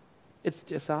 It's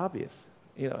just obvious.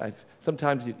 You know,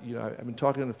 sometimes, I've been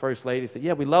talking to the First Lady, said,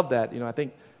 yeah, we love that. You know, I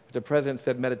think if the President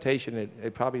said meditation,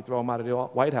 it'd probably throw him out of the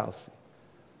White House.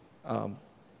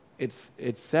 It's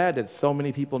sad that so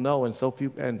many people know and so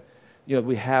few, and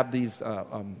we have these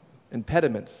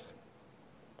impediments.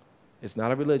 It's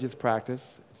not a religious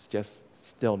practice, it's just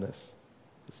stillness.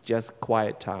 It's just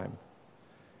quiet time.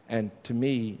 And to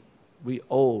me, we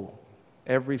owe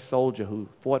every soldier who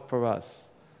fought for us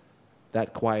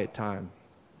that quiet time.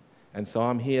 And so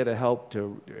I'm here to help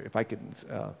if I can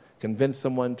convince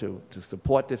someone to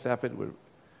support this effort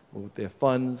with their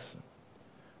funds,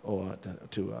 or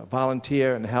to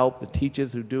volunteer and help the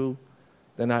teachers who do,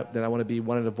 then I want to be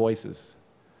one of the voices.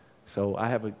 So I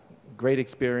have a great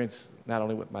experience, not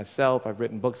only with myself, I've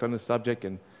written books on the subject,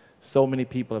 and so many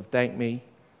people have thanked me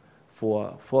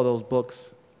for those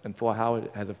books and for how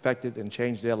it has affected and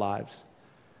changed their lives.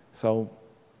 So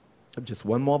I'm just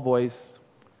one more voice.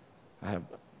 I have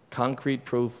concrete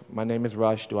proof. My name is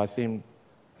Rush. Do I seem...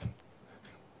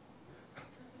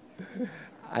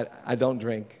 I don't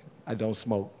drink. I don't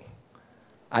smoke.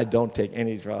 I don't take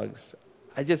any drugs.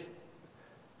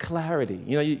 Clarity.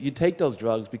 You take those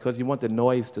drugs because you want the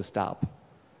noise to stop.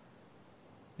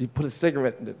 You put a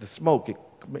cigarette in the smoke, it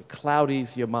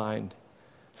cloudies your mind.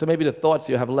 So maybe the thoughts,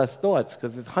 you have less thoughts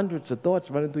because there's hundreds of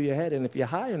thoughts running through your head, and if you're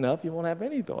high enough, you won't have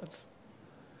any thoughts.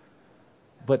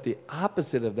 But the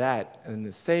opposite of that, and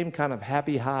the same kind of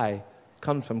happy high,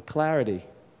 comes from clarity,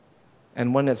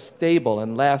 and one that's stable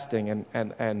and lasting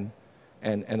and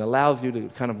allows you to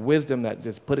kind of wisdom that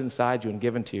just put inside you and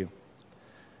given to you.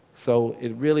 So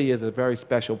it really is a very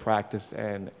special practice,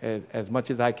 and as much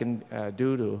as I can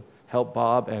do to help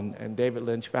Bob and David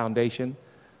Lynch Foundation,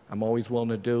 I'm always willing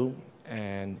to do,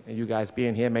 and you guys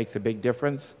being here makes a big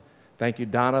difference. Thank you,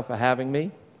 Donna, for having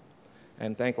me,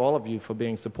 and thank all of you for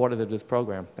being supportive of this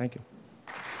program. Thank you.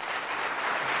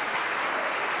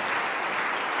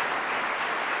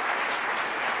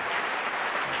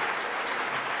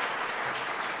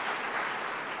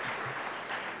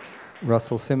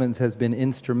 Russell Simmons has been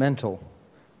instrumental,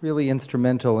 really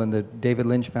instrumental in the David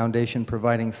Lynch Foundation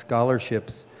providing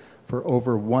scholarships for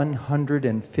over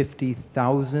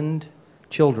 150,000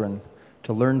 children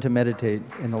to learn to meditate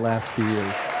in the last few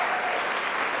years.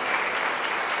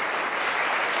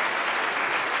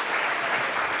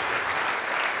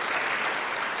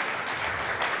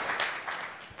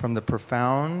 From the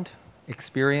profound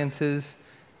experiences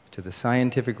to the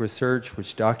scientific research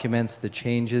which documents the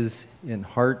changes in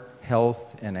heart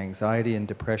health and anxiety and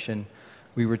depression,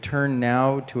 we return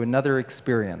now to another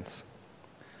experience.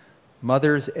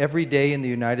 Mothers every day in the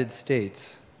United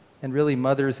States, and really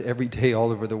mothers every day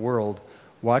all over the world,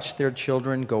 watch their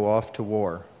children go off to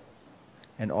war.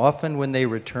 And often when they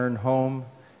return home,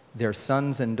 their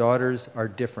sons and daughters are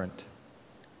different,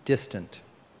 distant,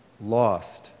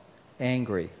 lost,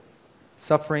 angry,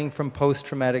 suffering from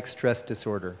post-traumatic stress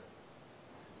disorder.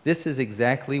 This is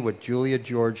exactly what Julia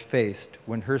George faced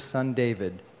when her son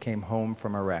David came home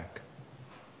from Iraq.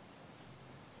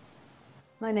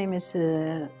 My name is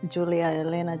Julia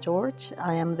Elena George.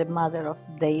 I am the mother of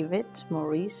David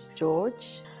Maurice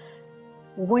George.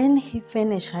 When he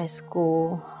finished high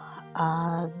school,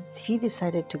 he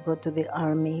decided to go to the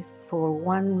Army for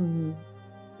one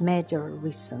major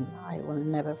reason. I will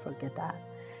never forget that.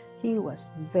 He was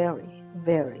very,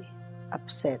 very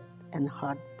upset and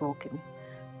heartbroken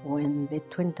when the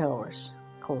Twin Towers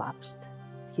collapsed.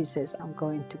 He says, I'm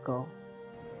going to go.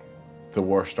 The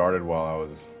war started while I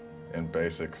was in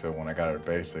basic, so when I got out of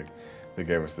basic, they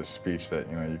gave us this speech that,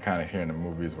 you know, you kind of hear in the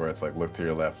movies where it's like, look to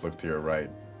your left, look to your right.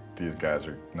 These guys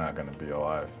are not going to be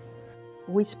alive.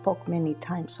 We spoke many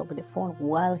times over the phone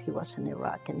while he was in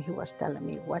Iraq, and he was telling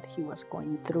me what he was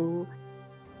going through.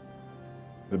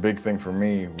 The big thing for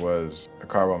me was a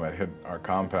car bomb had hit our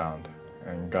compound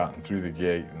and gotten through the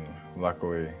gate, and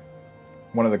luckily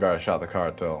one of the guys shot the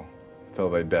car till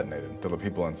they detonated, till the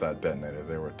people inside detonated.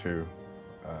 There were two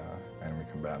enemy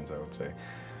combatants, I would say.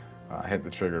 Hit the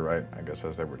trigger right, I guess,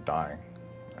 as they were dying,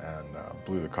 and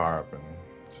blew the car up, and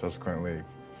subsequently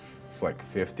like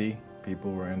 50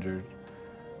 people were injured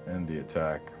in the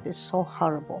attack. It's so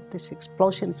horrible, these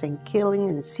explosions and killing,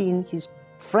 and seeing his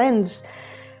friends,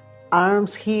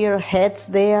 arms here, heads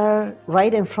there,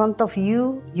 right in front of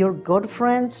you, your good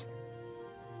friends.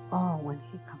 Oh, when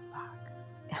he come back.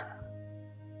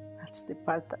 That's the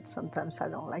part that sometimes I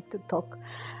don't like to talk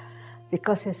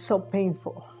because it's so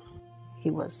painful. He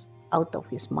was out of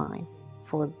his mind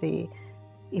for the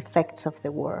effects of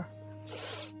the war.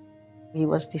 He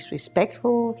was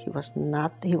disrespectful, he was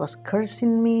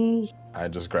cursing me. I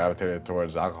just gravitated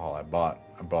towards alcohol. I bought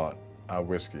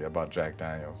whiskey, I bought Jack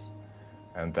Daniels.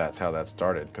 And that's how that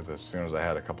started, because as soon as I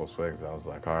had a couple swigs, I was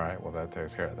like, all right, well, that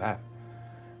takes care of that.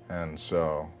 And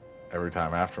so every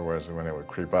time afterwards, when it would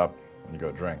creep up, you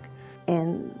go drink.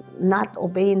 And not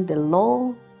obeying the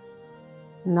law,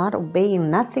 not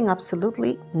obeying nothing,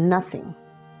 absolutely nothing.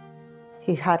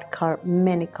 He had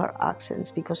many car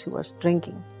accidents because he was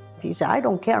drinking. He said, I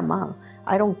don't care, Mom,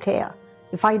 I don't care.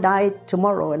 If I die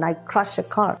tomorrow and I crash a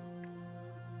car.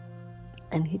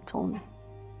 And he told me,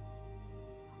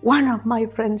 one of my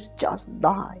friends just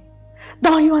died.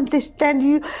 Don't you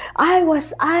understand?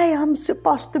 I am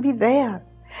supposed to be there.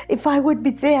 If I would be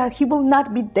there, he will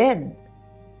not be dead.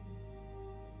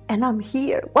 And I'm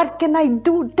here. What can I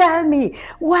do? Tell me,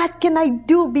 what can I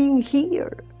do being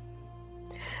here?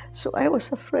 So I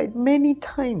was afraid many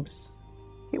times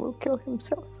he will kill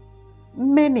himself.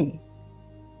 Many.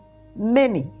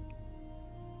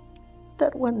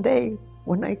 That one day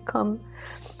when I come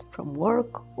from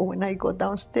work or when I go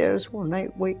downstairs, when I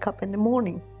wake up in the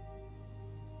morning,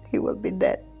 he will be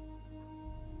dead.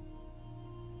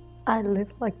 I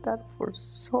lived like that for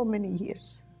so many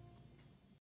years.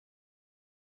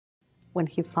 When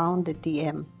he found the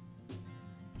DM,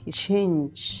 he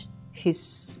changed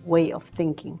his way of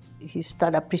thinking. He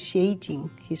started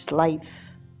appreciating his life.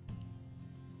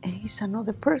 And he's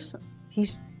another person.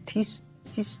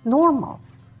 He's normal.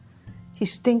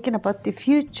 He's thinking about the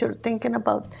future, thinking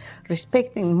about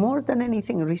respecting, more than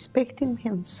anything, respecting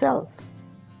himself,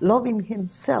 loving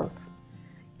himself.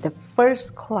 The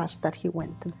first class that he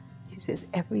went to, he says,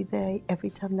 every day, every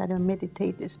time that I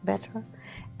meditate is better,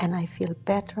 and I feel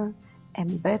better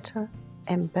and better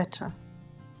and better.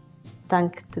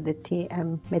 Thanks to the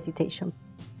TM meditation.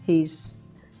 He's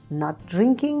not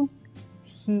drinking,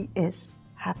 he is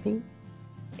happy.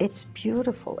 It's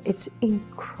beautiful, it's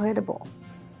incredible.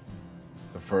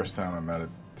 The first time I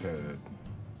meditated,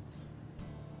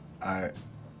 I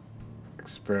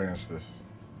experienced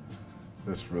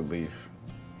this relief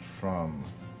from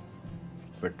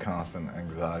the constant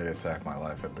anxiety attack my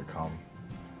life had become.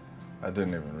 I didn't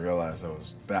even realize I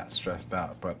was that stressed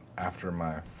out, but after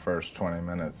my first 20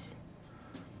 minutes,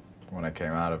 when I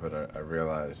came out of it, I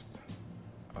realized,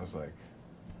 I was like,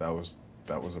 that was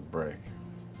a break.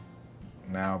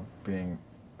 Now, being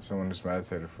someone who's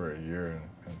meditated for a year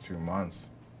and 2 months,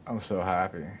 I'm so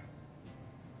happy.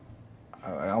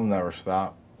 I'll never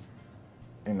stop.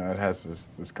 You know, it has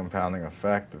this compounding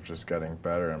effect of just getting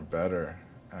better and better,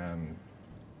 and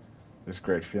this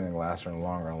great feeling lasts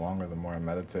longer and longer the more I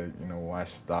meditate. You know, why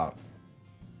stop?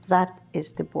 That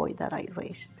is the boy that I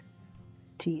raised.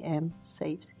 TM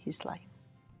saves his life.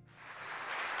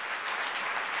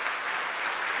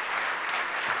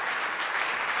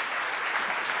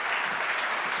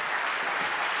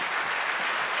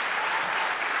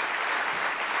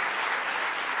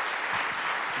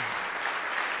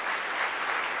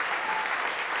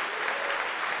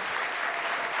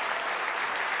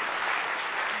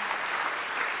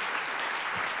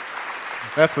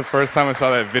 That's the first time I saw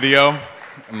that video,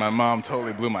 and my mom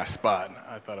totally blew my spot.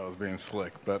 I thought I was being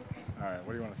slick, but all right,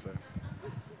 what do you want to say?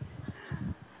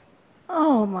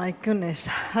 Oh my goodness,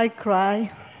 I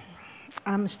cry.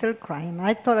 I'm still crying.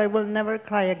 I thought I will never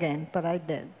cry again, but I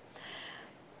did.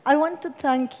 I want to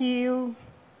thank you.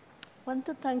 I want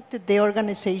to thank the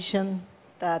organization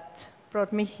that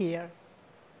brought me here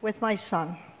with my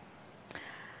son.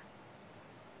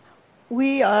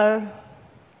 We are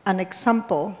an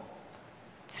example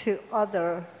to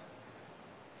other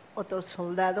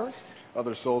soldados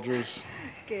Other soldiers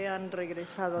que han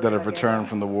regresado that de have la returned guerra,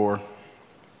 from the war,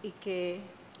 y que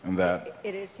and that,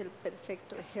 eres el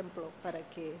perfecto ejemplo para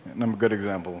que and I'm a good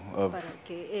example of,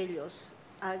 ellos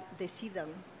decidan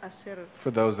hacer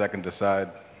for those that can decide,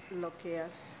 lo que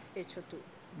has hecho tú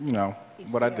you know,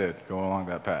 what I did, go along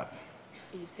that path,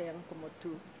 y sean como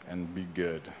tú. and be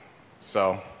good.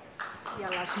 So, Y a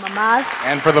las mamás,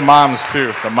 and for the moms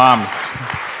too, the moms.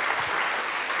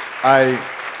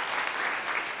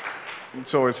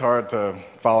 It's always hard to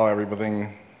follow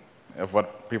everything of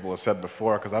what people have said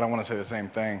before, because I don't want to say the same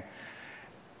thing.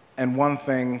 And one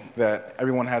thing that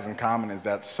everyone has in common is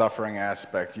that suffering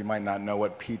aspect. You might not know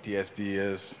what PTSD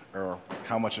is or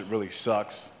how much it really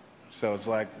sucks. So it's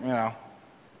like, you know,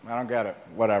 I don't get it,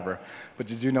 whatever. But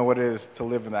did you know what it is to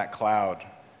live in that cloud?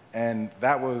 And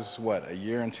that was, what, a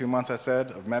year and 2 months, I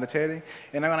said, of meditating?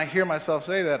 And then when I hear myself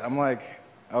say that, I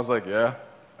was like, yeah,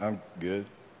 I'm good.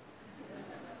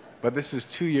 But this is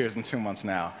 2 years and 2 months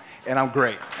now, and I'm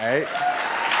great, all right?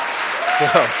 So,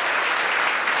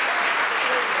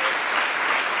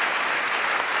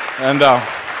 and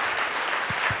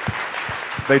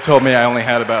they told me I only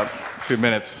had about 2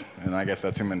 minutes, and I guess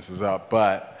that 2 minutes is up,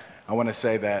 but I want to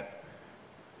say that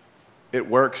it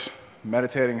works.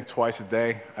 Meditating twice a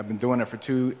day. I've been doing it for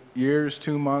 2 years,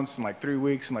 2 months, and like 3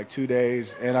 weeks, and like 2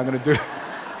 days, and I'm gonna do it.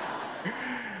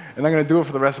 And I'm gonna do it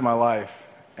for the rest of my life.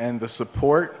 And the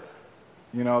support,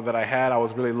 you know, that I had, I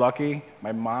was really lucky.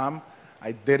 My mom,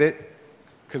 I did it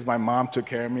because my mom took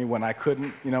care of me when I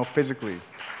couldn't, you know, physically,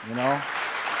 you know?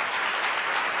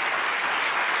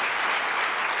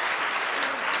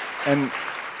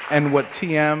 And what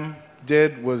TM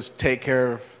did was take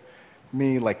care of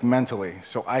me, like, mentally,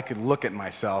 so I could look at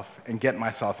myself and get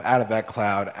myself out of that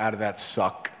cloud, out of that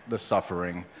the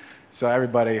suffering. So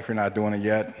everybody, if you're not doing it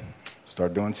yet,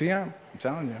 start doing TM, I'm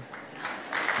telling you.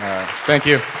 All right, thank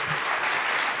you.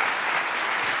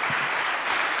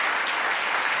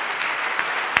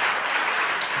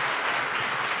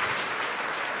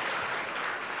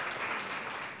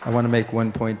 I want to make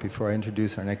one point before I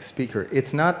introduce our next speaker.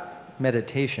 It's not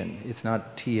meditation, it's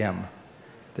not TM.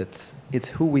 It's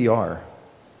who we are.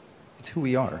 It's who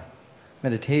we are.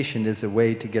 Meditation is a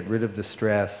way to get rid of the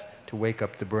stress, to wake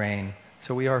up the brain.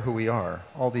 So we are who we are.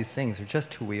 All these things are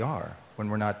just who we are when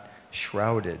we're not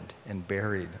shrouded and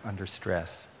buried under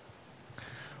stress.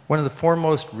 One of the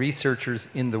foremost researchers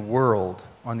in the world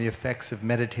on the effects of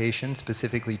meditation,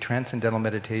 specifically transcendental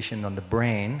meditation on the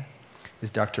brain,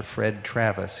 is Dr. Fred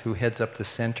Travis, who heads up the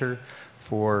Center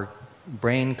for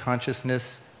Brain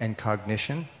Consciousness and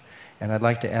Cognition. And I'd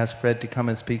like to ask Fred to come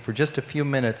and speak for just a few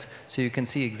minutes so you can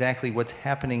see exactly what's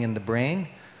happening in the brain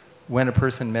when a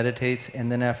person meditates.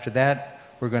 And then after that,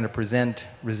 we're going to present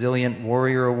Resilient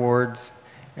Warrior Awards,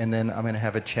 and then I'm going to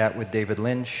have a chat with David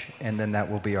Lynch, and then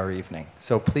that will be our evening.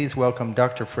 So please welcome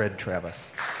Dr. Fred Travis.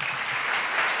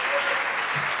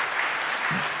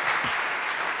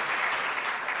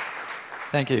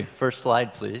 Thank you. First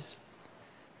slide, please.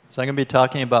 So I'm going to be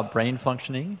talking about brain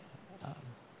functioning,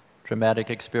 traumatic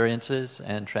experiences,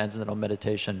 and transcendental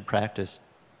meditation practice.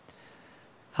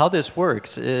 How this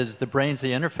works is the brain's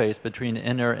the interface between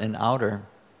inner and outer.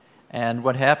 And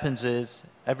what happens is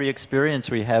every experience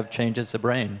we have changes the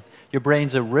brain. Your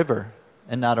brain's a river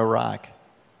and not a rock.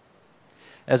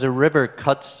 As a river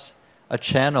cuts a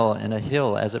channel in a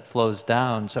hill as it flows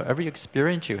down, so every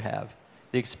experience you have,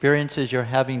 the experiences you're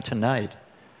having tonight,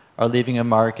 are leaving a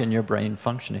mark in your brain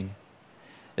functioning.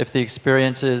 If the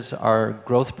experiences are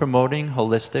growth-promoting,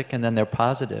 holistic, and then they're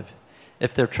positive.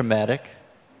 If they're traumatic,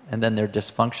 and then they're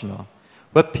dysfunctional.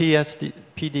 What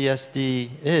PTSD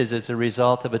is a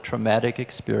result of a traumatic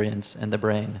experience in the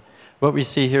brain. What we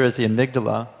see here is the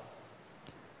amygdala.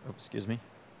 Oh, excuse me.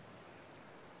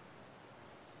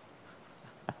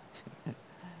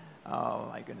 Oh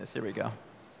my goodness, here we go.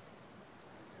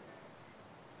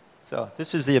 So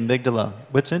this is the amygdala.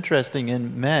 What's interesting,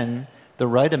 in men, the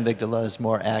right amygdala is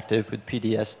more active with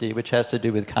PTSD, which has to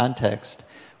do with context.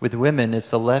 With women,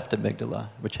 it's the left amygdala,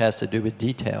 which has to do with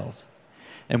details.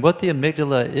 And what the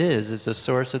amygdala is the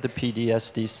source of the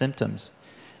PTSD symptoms.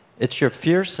 It's your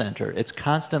fear center. It's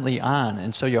constantly on,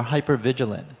 and so you're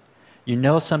hypervigilant. You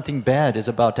know something bad is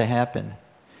about to happen.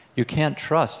 You can't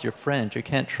trust your friends. You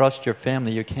can't trust your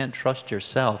family. You can't trust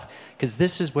yourself, because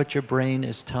this is what your brain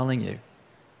is telling you.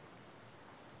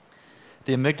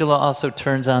 The amygdala also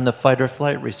turns on the fight or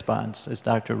flight response, as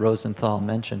Dr. Rosenthal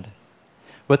mentioned.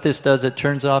 What this does, it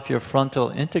turns off your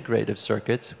frontal integrative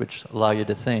circuits, which allow you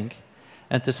to think.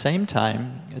 At the same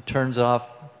time, it turns off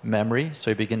memory,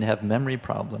 so you begin to have memory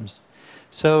problems.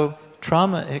 So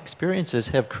trauma experiences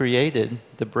have created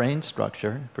the brain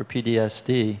structure for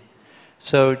PTSD.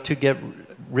 So to get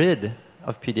rid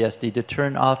of PTSD, to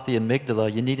turn off the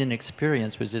amygdala, you need an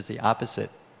experience which is the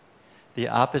opposite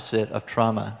of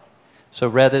trauma. So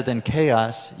rather than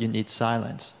chaos, you need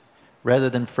silence. Rather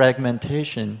than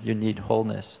fragmentation, you need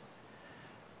wholeness.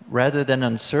 Rather than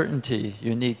uncertainty,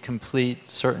 you need complete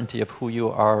certainty of who you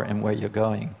are and where you're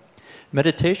going.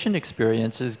 Meditation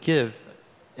experiences give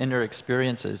inner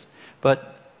experiences,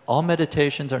 but all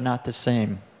meditations are not the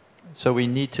same. So we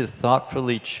need to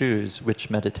thoughtfully choose which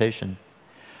meditation.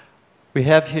 We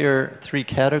have here 3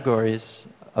 categories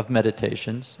of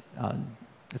meditations.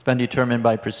 It's been determined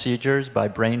by procedures, by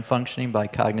brain functioning, by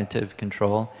cognitive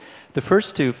control. The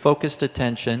first 2, focused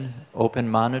attention, open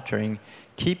monitoring,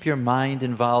 keep your mind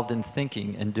involved in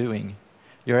thinking and doing.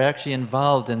 You're actually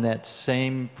involved in that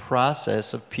same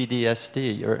process of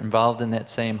PTSD. You're involved in that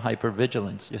same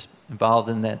hypervigilance. You're involved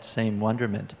in that same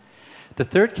wonderment. The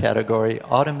third category,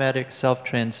 automatic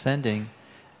self-transcending,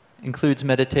 includes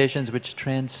meditations which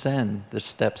transcend the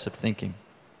steps of thinking.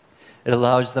 It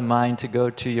allows the mind to go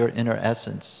to your inner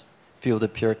essence, feel the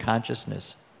pure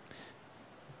consciousness.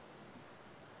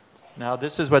 Now,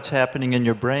 this is what's happening in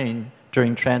your brain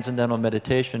during transcendental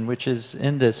meditation, which is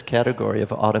in this category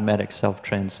of automatic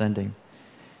self-transcending.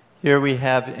 Here we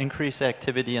have increased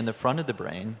activity in the front of the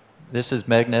brain. This is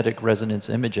magnetic resonance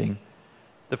imaging.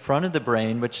 The front of the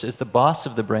brain, which is the boss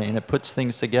of the brain, it puts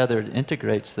things together, it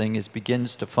integrates things,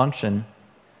 begins to function,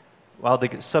 while the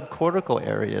subcortical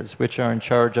areas, which are in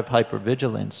charge of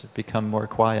hypervigilance, become more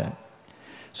quiet.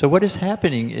 So what is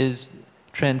happening is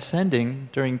transcending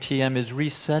during TM is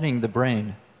resetting the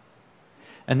brain.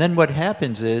 And then what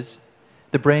happens is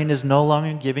the brain is no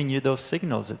longer giving you those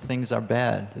signals that things are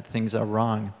bad, that things are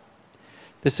wrong.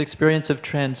 This experience of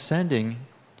transcending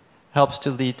helps to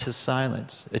lead to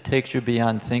silence. It takes you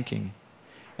beyond thinking.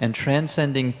 And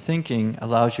transcending thinking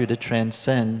allows you to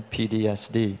transcend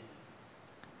PTSD.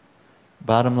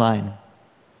 Bottom line,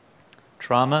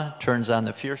 trauma turns on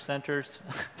the fear centers.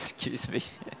 Excuse me.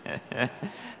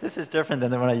 This is different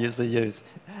than the one I usually use.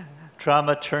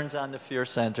 Trauma turns on the fear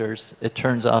centers. It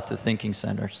turns off the thinking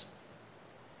centers.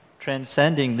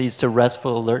 Transcending leads to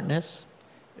restful alertness.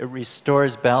 It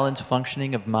restores balanced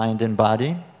functioning of mind and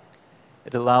body.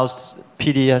 It allows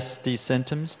PTSD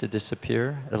symptoms to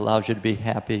disappear. It allows you to be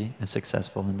happy and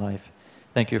successful in life.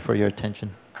 Thank you for your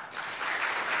attention.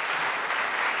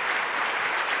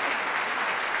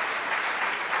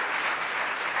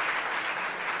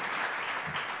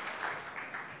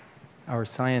 our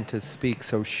scientists speak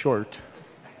so short.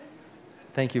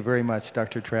 Thank you very much,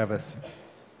 Dr. Travis.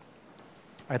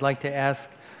 I'd like to ask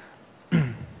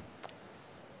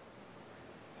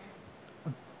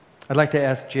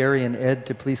Jerry and Ed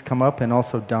to please come up, and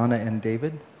also Donna and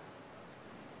David.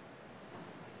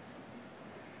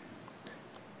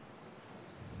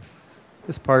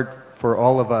 This part, for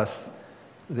all of us,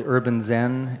 the Urban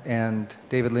Zen and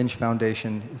David Lynch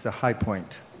Foundation, is a high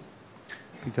point,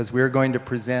 because we're going to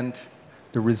present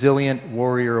the Resilient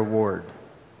Warrior Award.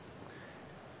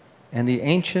 And the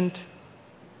ancient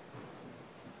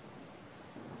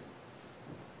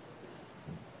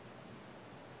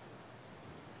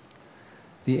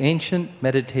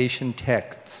meditation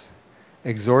texts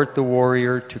exhort the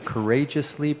warrior to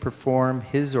courageously perform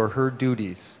his or her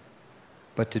duties,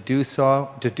 but to do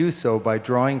so by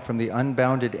drawing from the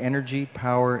unbounded energy,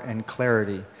 power, and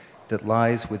clarity that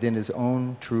lies within his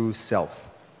own true self.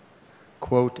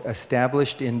 Quote,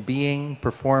 established in being,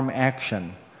 perform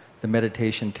action, the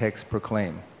meditation texts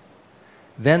proclaim.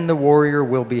 Then the warrior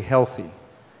will be healthy,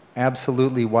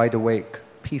 absolutely wide awake,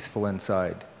 peaceful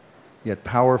inside, yet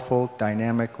powerful,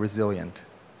 dynamic, resilient.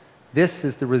 This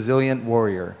is the resilient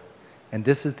warrior, and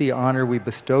this is the honor we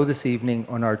bestow this evening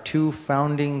on our two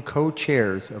founding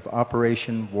co-chairs of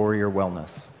Operation Warrior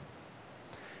Wellness.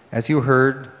 As you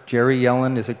heard, Jerry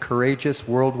Yellen is a courageous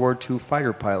World War II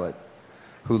fighter pilot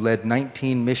who led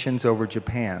 19 missions over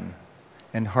Japan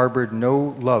and harbored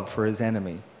no love for his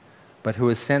enemy, but who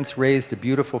has since raised a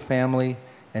beautiful family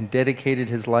and dedicated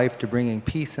his life to bringing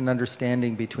peace and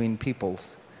understanding between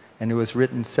peoples, and who has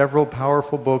written several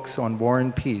powerful books on war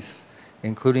and peace,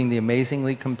 including the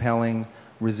amazingly compelling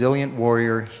Resilient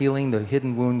Warrior, Healing the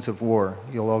Hidden Wounds of War.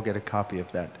 You'll all get a copy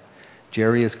of that.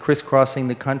 Jerry is crisscrossing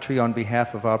the country on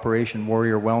behalf of Operation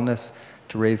Warrior Wellness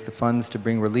to raise the funds to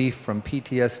bring relief from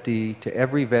PTSD to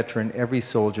every veteran, every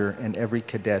soldier, and every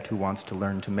cadet who wants to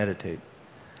learn to meditate.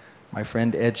 My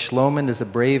friend Ed Schloman is a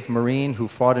brave Marine who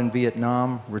fought in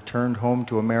Vietnam, returned home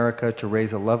to America to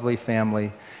raise a lovely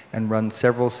family, and run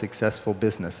several successful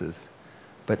businesses.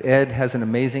 But Ed has an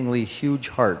amazingly huge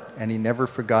heart, and he never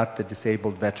forgot the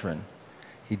disabled veteran.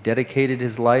 He dedicated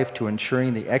his life to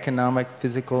ensuring the economic,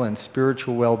 physical, and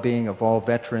spiritual well-being of all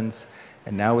veterans,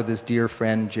 and now with his dear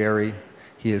friend Jerry,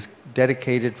 he is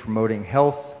dedicated promoting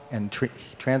health and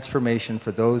transformation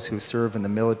for those who serve in the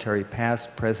military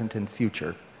past, present, and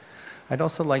future. I'd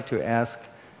also like to ask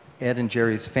Ed and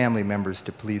Jerry's family members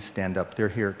to please stand up. They're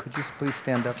here. Could you please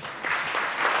stand up?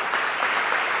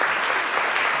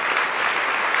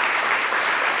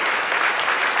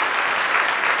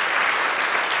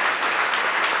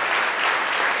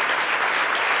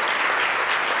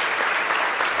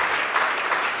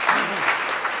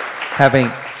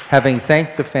 Having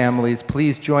thanked the families,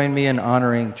 please join me in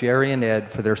honoring Jerry and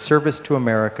Ed for their service to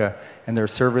America and their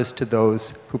service to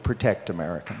those who protect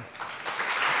Americans.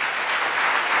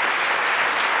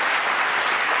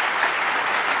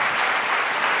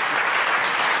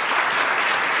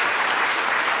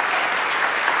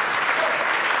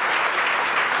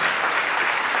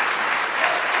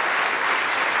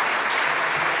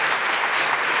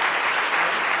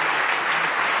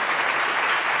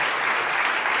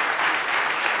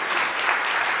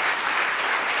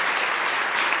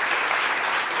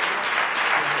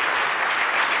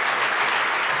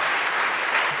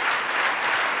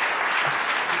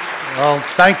 Well,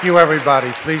 thank you, everybody.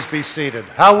 Please be seated.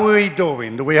 How are we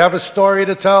doing? Do we have a story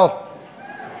to tell?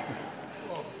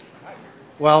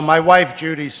 Well, my wife,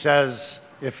 Judy, says,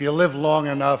 if you live long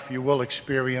enough, you will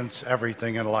experience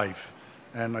everything in life.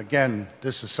 And again,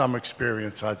 this is some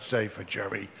experience, I'd say, for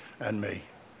Jerry and me.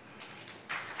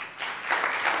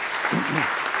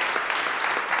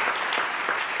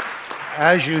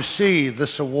 As you see,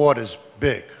 this award is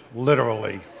big,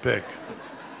 literally big.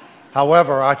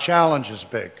 However, our challenge is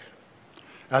big.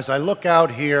 As I look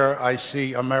out here, I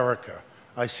see America.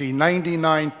 I see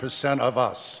 99% of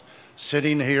us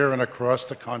sitting here and across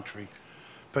the country,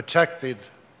 protected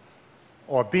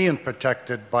or being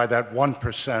protected by that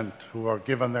 1% who are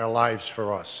giving their lives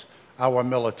for us, our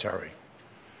military.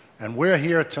 And we're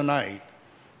here tonight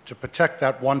to protect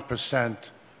that 1%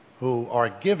 who are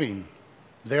giving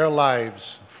their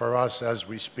lives for us as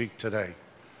we speak today.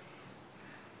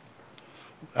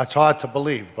 That's hard to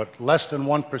believe, but less than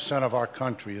 1% of our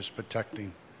country is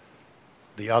protecting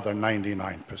the other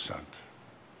 99%.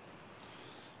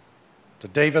 The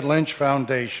David Lynch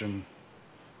Foundation,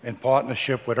 in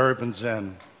partnership with Urban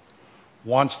Zen,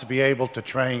 wants to be able to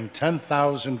train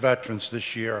 10,000 veterans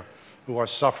this year who are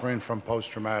suffering from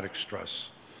post-traumatic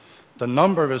stress. The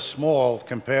number is small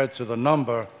compared to the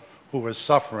number who is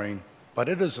suffering, but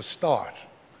it is a start.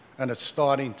 and it's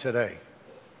starting today.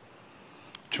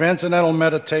 Transcendental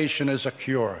meditation is a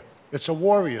cure. It's a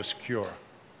warrior's cure.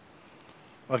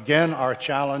 Again, our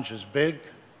challenge is big,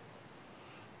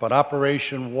 but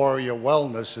Operation Warrior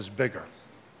Wellness is bigger.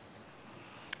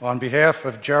 On behalf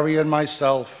of Jerry and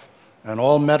myself and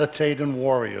all meditating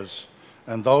warriors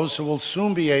and those who will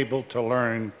soon be able to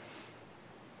learn,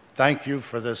 thank you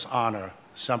for this honor.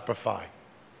 Semper Fi.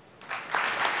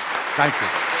 Thank you.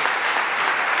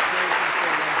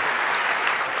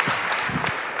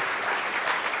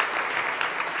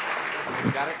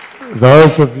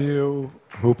 Those of you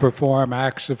who perform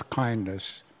acts of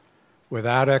kindness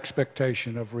without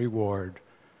expectation of reward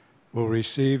will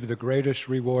receive the greatest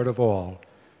reward of all,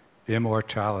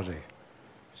 immortality.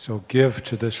 So give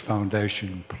to this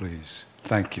foundation, please.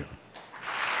 Thank you.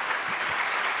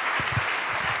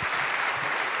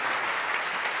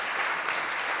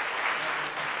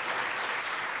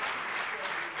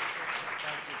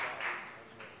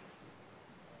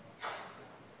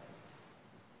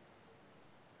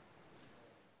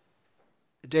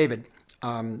 David,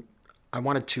 I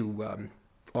wanted to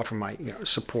offer my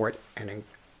support and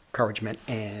encouragement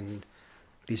in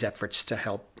these efforts to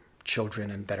help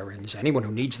children and veterans, anyone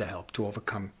who needs the help to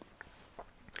overcome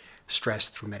stress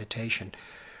through meditation.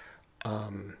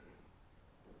 Of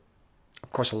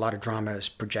course, a lot of drama is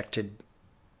projected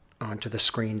onto the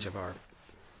screens of our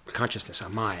consciousness, our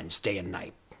minds, day and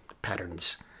night,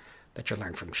 patterns that you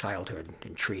learn from childhood,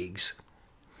 intrigues,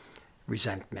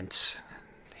 resentments,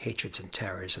 hatreds and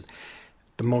terrors. And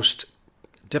the most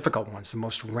difficult ones, the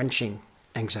most wrenching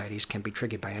anxieties can be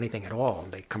triggered by anything at all.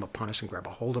 They come upon us and grab a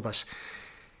hold of us.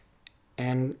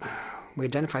 And we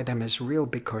identify them as real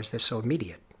because they're so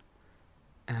immediate.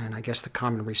 And I guess the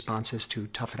common response is to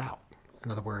tough it out.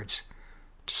 In other words,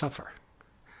 to suffer.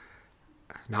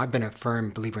 Now, I've been a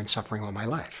firm believer in suffering all my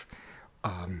life.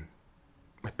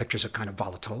 My pictures are kind of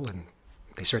volatile, and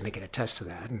they certainly can attest to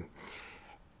that. And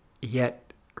yet,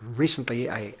 recently,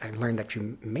 I learned that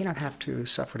you may not have to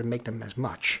suffer to make them as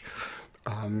much.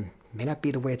 May not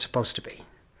be the way it's supposed to be.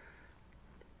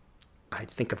 I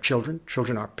think of children.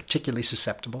 Children are particularly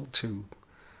susceptible to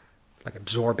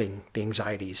absorbing the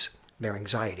anxieties, their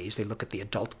anxieties. They look at the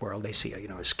adult world. They see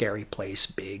a scary place,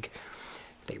 big.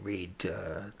 They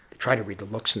try to read the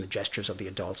looks and the gestures of the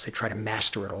adults. They try to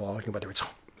master it all, whether it's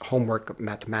homework,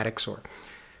 mathematics, or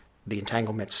the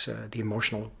entanglements, the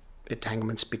emotional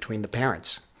entanglements between the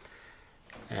parents.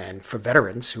 And for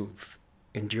veterans who've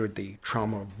endured the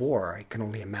trauma of war, I can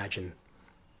only imagine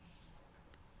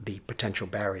the potential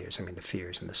barriers, the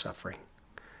fears and the suffering.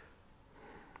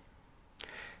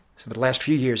 So for the last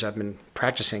few years, I've been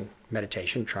practicing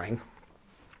meditation, trying,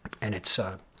 and it's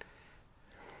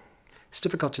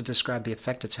difficult to describe the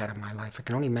effect it's had on my life. I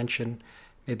can only mention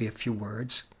maybe a few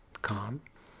words: calm,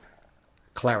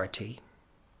 clarity,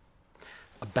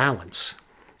 a balance,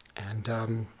 and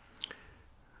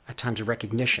at times a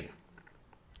recognition.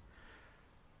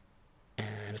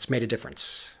 And it's made a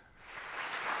difference.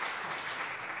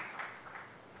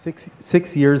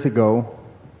 Six years ago,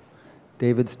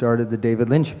 David started the David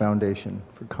Lynch Foundation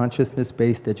for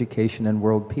consciousness-based education and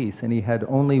world peace, and he had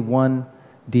only one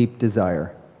deep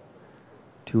desire: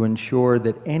 to ensure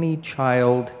that any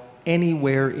child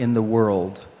anywhere in the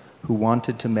world who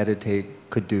wanted to meditate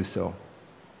could do so.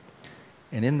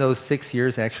 And in those 6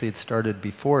 years, actually it started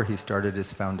before he started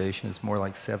his foundation, it's more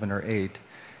like 7 or 8,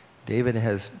 David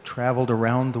has traveled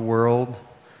around the world,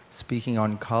 speaking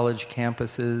on college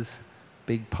campuses,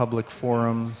 big public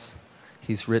forums.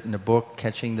 He's written a book,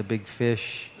 Catching the Big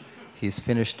Fish. He's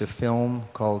finished a film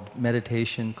called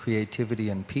Meditation, Creativity,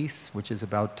 and Peace, which is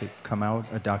about to come out,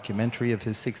 a documentary of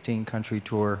his 16-country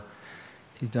tour.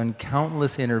 He's done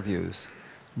countless interviews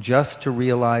just to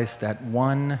realize that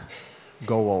one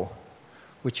goal,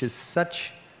 which is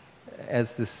such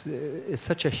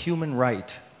a human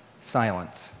right: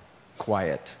 silence,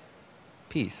 quiet,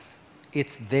 peace.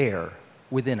 It's there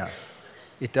within us.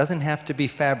 It doesn't have to be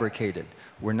fabricated.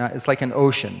 It's like an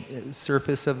ocean. The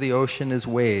surface of the ocean is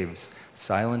waves.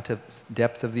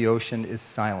 Depth of the ocean is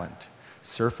silent.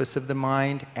 Surface of the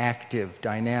mind, active,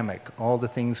 dynamic, all the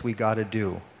things we got to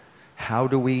do. How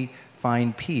do we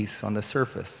find peace on the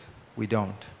surface? We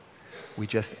don't. We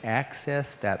just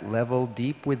access that level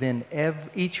deep within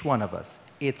each one of us.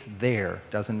 It's there.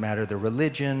 Doesn't matter the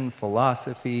religion,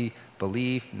 philosophy,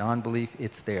 belief, non-belief,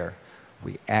 it's there.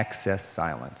 We access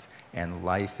silence, and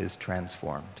life is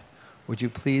transformed. Would you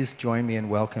please join me in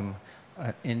welcome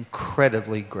an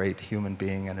incredibly great human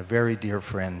being and a very dear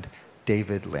friend,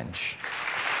 David Lynch.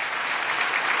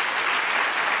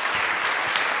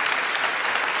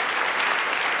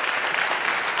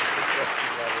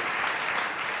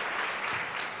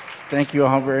 Thank you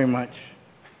all very much.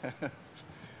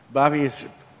 Bobby is,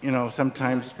 you know,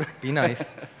 sometimes... Be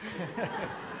nice.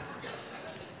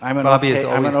 I'm an Bobby okay, is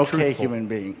always I'm an okay truthful. human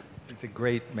being. He's a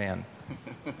great man.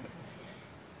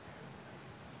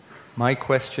 My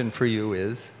question for you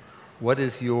is, what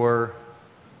is your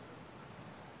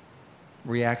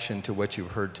reaction to what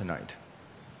you've heard tonight?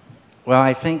 Well,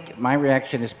 I think my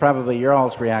reaction is probably your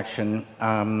all's reaction.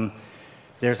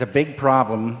 There's a big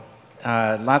problem,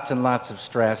 lots and lots of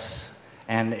stress,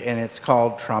 and it's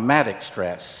called traumatic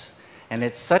stress. And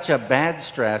it's such a bad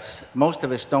stress, most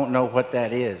of us don't know what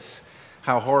that is,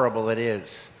 how horrible it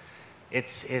is.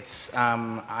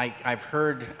 I've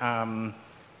heard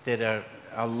that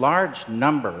a large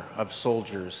number of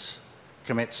soldiers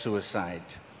commit suicide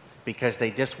because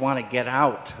they just want to get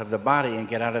out of the body and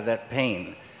get out of that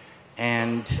pain.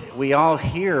 And we all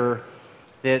hear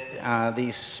that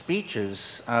these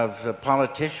speeches of the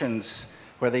politicians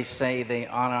where they say they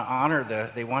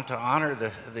want to honor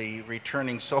the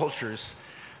returning soldiers,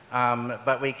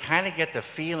 but we kind of get the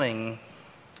feeling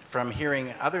from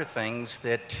hearing other things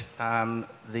that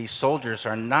the soldiers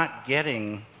are not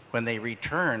getting, when they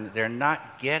return, they're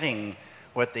not getting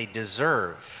what they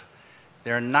deserve.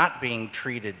 They're not being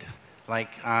treated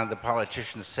like the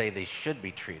politicians say they should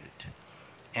be treated.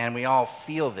 And we all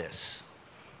feel this.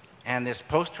 And this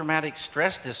post-traumatic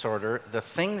stress disorder, the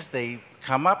things they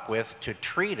come up with to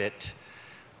treat it,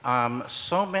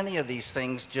 so many of these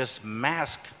things just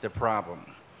mask the problem.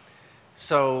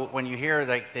 So when you hear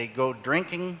like they go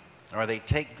drinking or they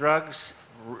take drugs,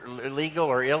 legal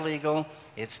or illegal,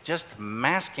 it's just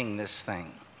masking this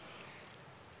thing.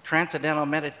 Transcendental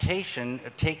meditation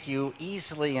take you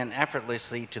easily and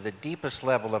effortlessly to the deepest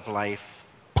level of life.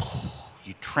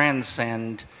 You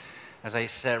transcend. As I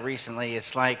said recently,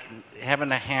 it's like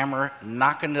having a hammer,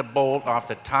 knocking the bolt off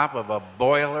the top of a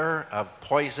boiler of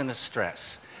poisonous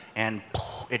stress, and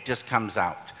it just comes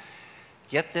out.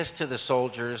 Get this to the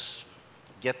soldiers,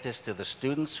 get this to the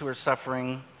students who are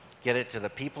suffering, get it to the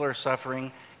people who are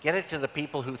suffering, get it to the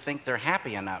people who think they're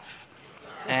happy enough.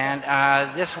 And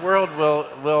this world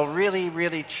will really,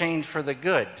 really change for the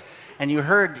good. And you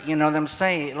heard, you know, them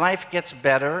say life gets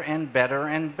better and better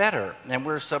and better. And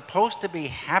we're supposed to be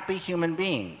happy human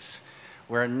beings.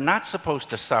 We're not supposed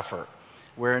to suffer.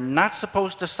 We're not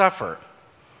supposed to suffer.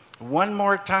 One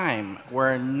more time,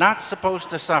 we're not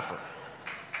supposed to suffer.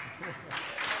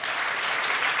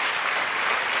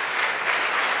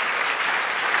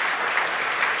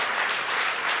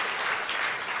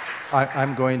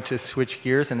 I'm going to switch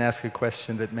gears and ask a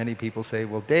question that many people say,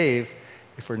 well, Dave,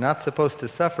 if we're not supposed to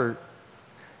suffer,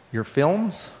 your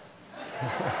films?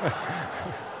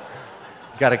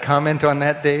 Got a comment on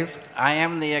that, Dave? I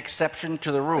am the exception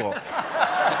to the rule.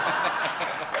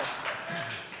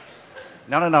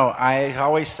 No. I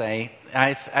always say,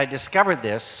 I discovered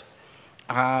this.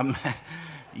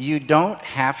 You don't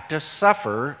have to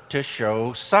suffer to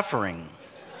show suffering.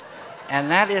 And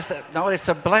that is, no, it's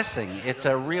a blessing. It's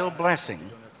a real blessing.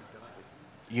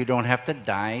 You don't have to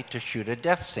die to shoot a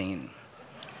death scene.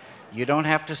 You don't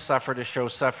have to suffer to show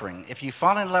suffering. If you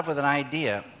fall in love with an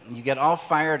idea, you get all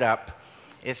fired up.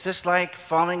 It's just like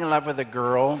falling in love with a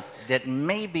girl that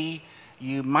maybe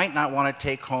you might not want to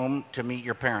take home to meet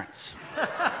your parents.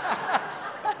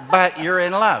 But you're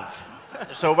in love.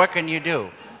 So what can you do?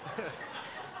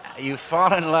 You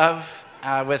fall in love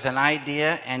with an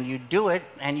idea, and you do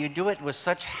it with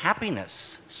such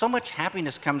happiness. So much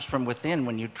happiness comes from within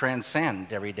when you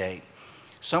transcend every day.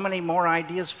 So many more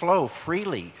ideas flow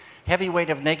freely. Heavy weight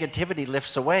of negativity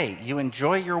lifts away. You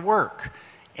enjoy your work.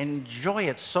 Enjoy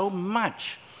it so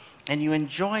much. And you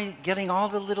enjoy getting all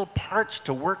the little parts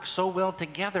to work so well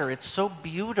together. It's so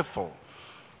beautiful.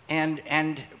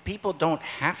 And people don't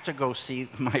have to go see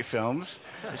my films.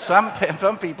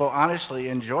 Some people honestly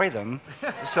enjoy them.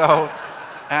 So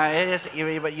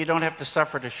but you don't have to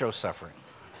suffer to show suffering.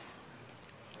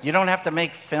 You don't have to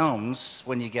make films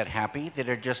when you get happy that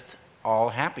are just all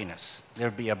happiness.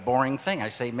 There'd be a boring thing. I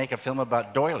say make a film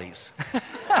about doilies.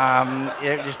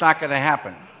 It's not going to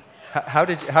happen. How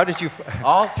did you?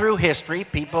 All through history,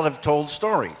 people have told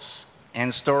stories.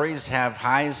 And stories have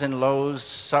highs and lows,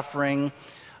 suffering,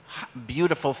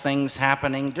 beautiful things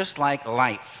happening, just like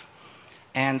life.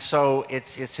 And so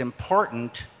it's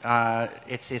important,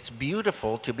 it's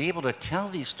beautiful to be able to tell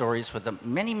these stories with the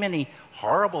many, many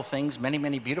horrible things, many,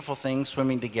 many beautiful things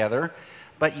swimming together,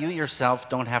 but you yourself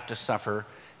don't have to suffer,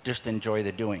 just enjoy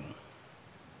the doing.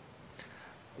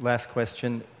 Last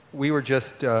question. We were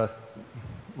just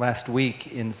last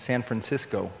week in San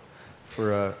Francisco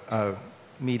for a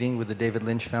meeting with the David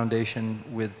Lynch Foundation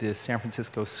with the San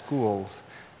Francisco schools.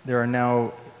 There are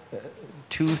now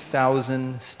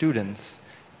 2,000 students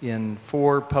in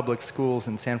 4 public schools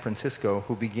in San Francisco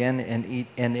who begin and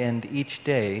end each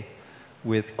day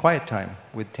with quiet time,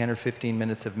 with 10 or 15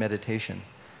 minutes of meditation,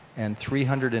 and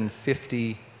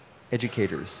 350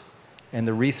 educators. And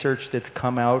the research that's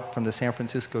come out from the San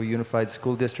Francisco Unified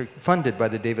School District, funded by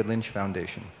the David Lynch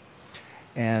Foundation.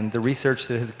 And the research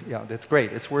that has, yeah, that's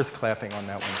great. It's worth clapping on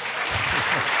that one.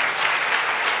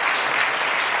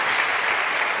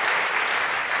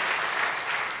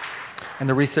 And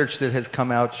the research that has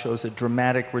come out shows a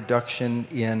dramatic reduction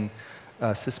in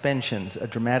suspensions, a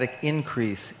dramatic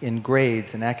increase in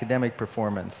grades and academic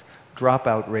performance.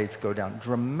 Dropout rates go down,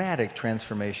 dramatic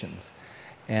transformations.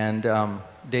 And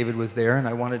David was there, and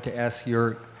I wanted to ask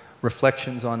your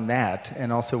reflections on that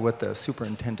and also what the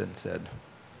superintendent said.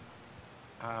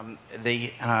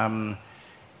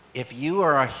 If you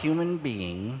are a human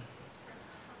being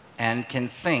and can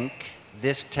think,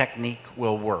 this technique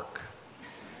will work.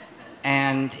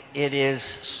 And it is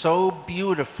so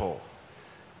beautiful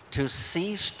to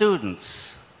see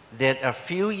students that a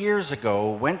few years ago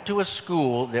went to a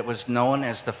school that was known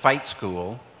as the fight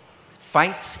school,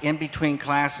 fights in between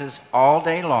classes all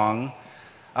day long,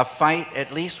 a fight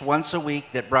at least once a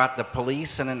week that brought the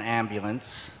police and an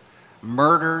ambulance,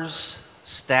 murders,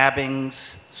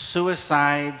 stabbings,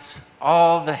 suicides,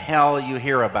 all the hell you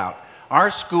hear about. Our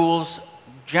schools,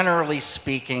 generally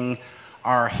speaking,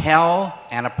 are hell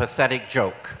and a pathetic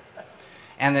joke.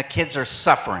 And the kids are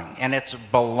suffering, and it's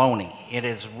baloney.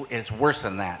 It's worse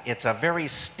than that. It's a very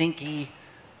stinky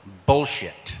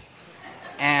bullshit.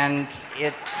 And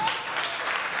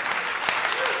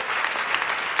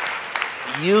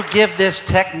you give this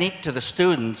technique to the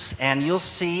students, and you'll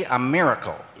see a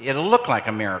miracle. It'll look like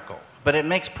a miracle, but it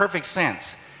makes perfect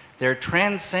sense. They're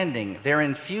transcending, they're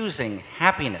infusing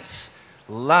happiness,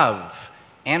 love,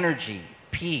 energy,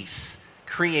 peace,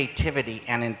 creativity,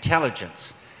 and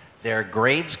intelligence. Their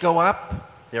grades go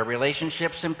up, their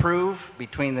relationships improve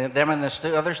between them and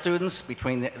the other students,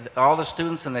 between all the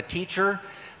students and the teacher.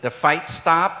 The fights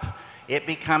stop. It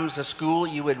becomes a school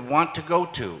you would want to go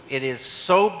to. It is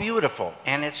so beautiful,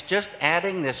 and it's just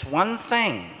adding this one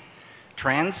thing,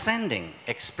 transcending,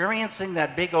 experiencing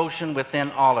that big ocean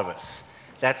within all of us.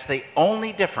 That's the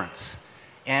only difference.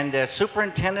 And the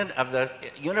superintendent of the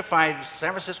Unified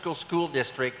San Francisco School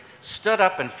District stood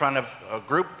up in front of a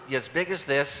group as big as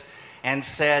this and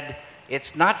said,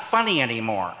 it's not funny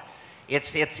anymore.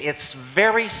 It's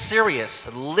very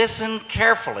serious. Listen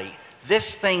carefully.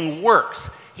 This thing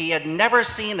works. He had never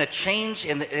seen a change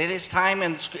in his time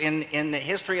in the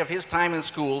history of his time in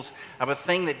schools of a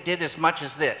thing that did as much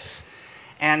as this.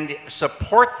 And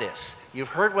support this. You've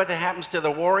heard what happens to the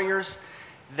warriors.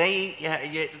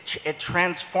 It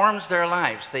transforms their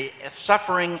lives. The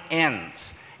suffering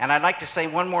ends. And I'd like to say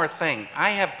one more thing. I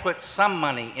have put some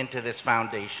money into this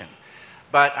foundation,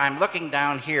 but I'm looking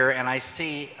down here and I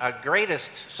see a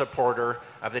greatest supporter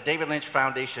of the David Lynch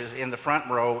Foundation in the front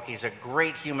row. He's a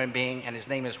great human being, and his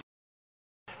name is.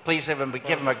 Please give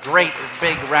him a great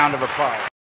big round of applause.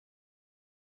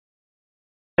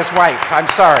 His wife, I'm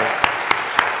sorry.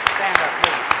 Stand up,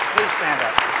 please. Please stand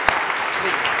up.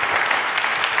 Please.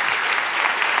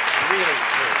 Really,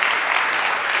 please.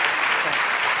 Thanks.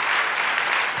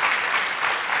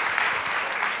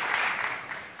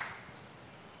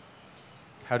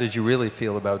 How did you really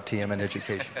feel about TM and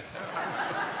education?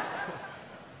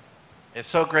 It's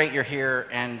so great you're here,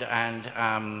 and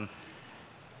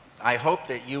I hope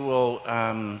that you will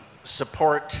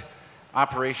support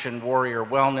Operation Warrior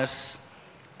Wellness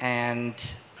and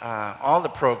all the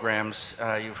programs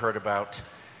you've heard about,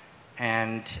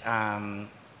 and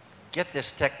get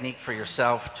this technique for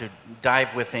yourself to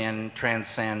dive within,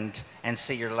 transcend, and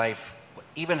see your life.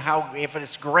 Even if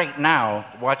it's great now,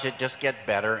 watch it just get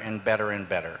better and better and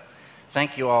better.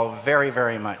 Thank you all very,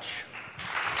 very much.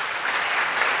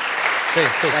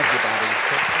 Thank you, Bobby.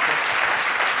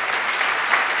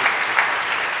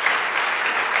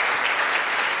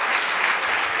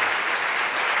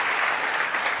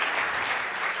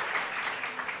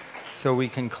 So we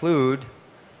conclude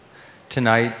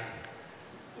tonight.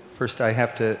 First, I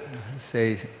have to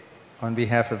say, on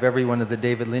behalf of everyone at the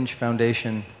David Lynch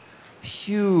Foundation,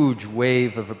 huge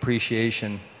wave of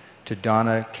appreciation to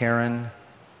Donna Karan.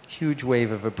 Huge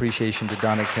wave of appreciation to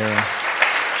Donna Karan.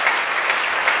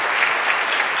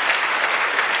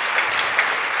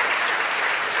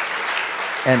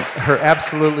 And her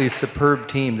absolutely superb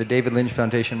team, the David Lynch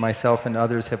Foundation, myself and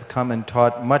others have come and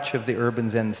taught much of the Urban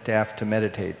Zen staff to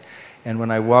meditate. And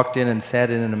when I walked in and sat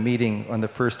in a meeting on the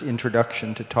first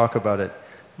introduction to talk about it,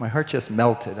 my heart just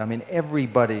melted. I mean,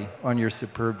 everybody on your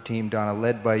superb team, Donna,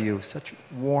 led by you, such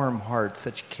warm hearts,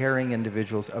 such caring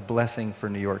individuals, a blessing for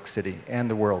New York City and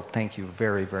the world. Thank you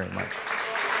very, very much.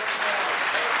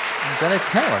 Lieutenant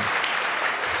Karan.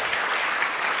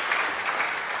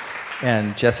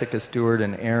 And Jessica Stewart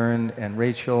and Aaron and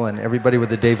Rachel and everybody with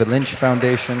the David Lynch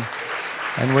Foundation.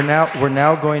 And we're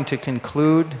now going to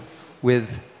conclude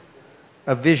with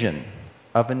a vision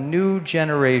of a new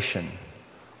generation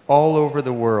all over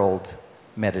the world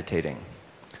meditating.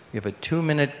 We have a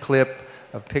 2-minute clip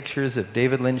of pictures of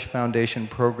David Lynch Foundation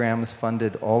programs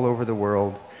funded all over the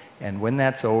world. And when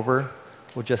that's over,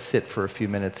 we'll just sit for a few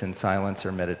minutes in silence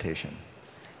or meditation.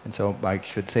 And so I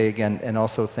should say again, and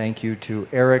also thank you to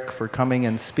Eric for coming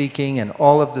and speaking, and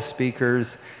all of the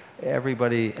speakers,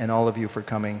 everybody and all of you for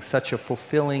coming. Such a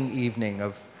fulfilling evening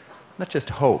of not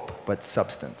just hope, but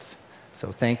substance.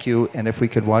 So thank you, and if we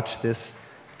could watch this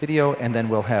video, and then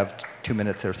we'll have 2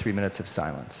 minutes or 3 minutes of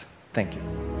silence. Thank you.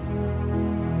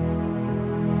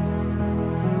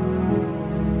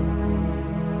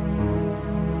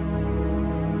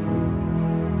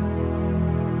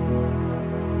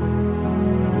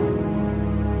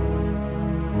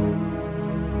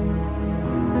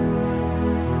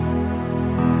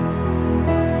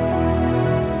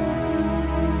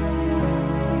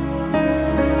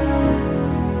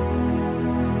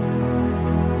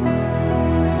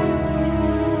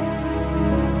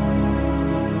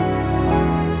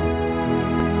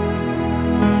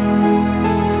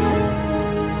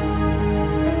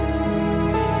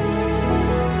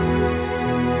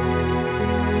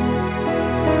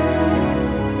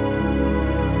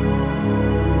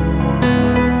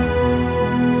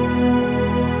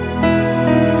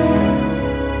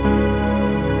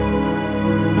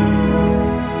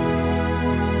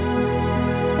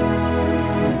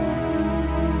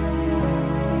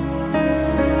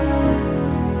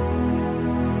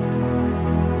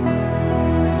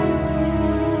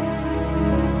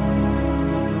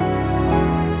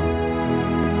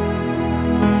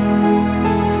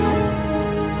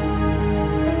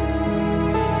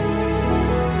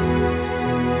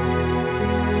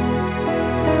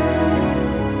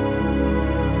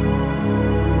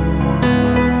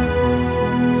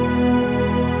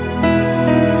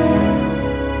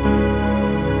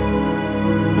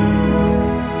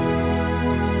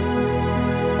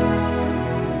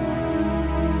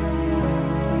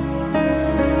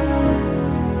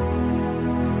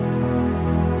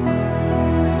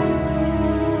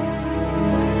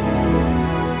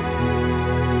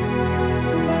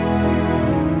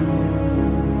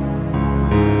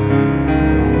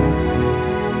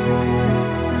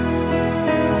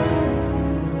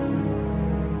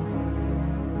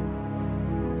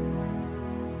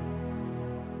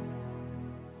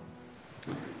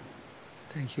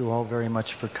 Thank you all very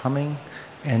much for coming.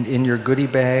 And in your goodie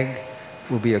bag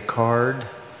will be a card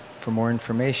for more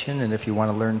information. And if you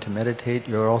want to learn to meditate,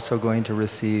 you're also going to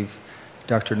receive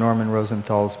Dr. Norman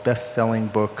Rosenthal's best-selling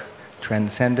book,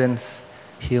 Transcendence,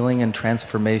 Healing and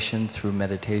Transformation Through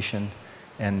Meditation,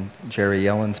 and Jerry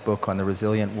Yellen's book on the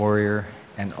Resilient Warrior,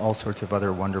 and all sorts of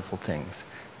other wonderful things.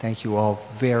 Thank you all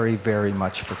very, very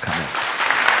much for coming.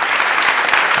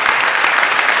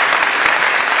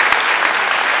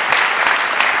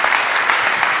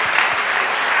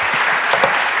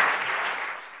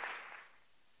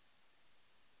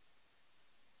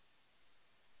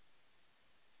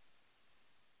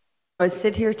 I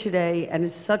sit here today, and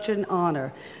it's such an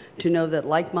honor to know that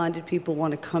like-minded people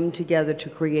want to come together to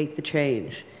create the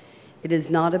change. It is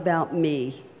not about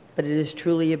me, but it is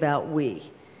truly about we.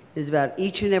 It is about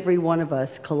each and every one of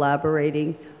us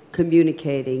collaborating,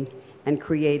 communicating, and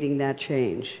creating that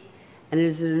change. And it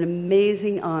is an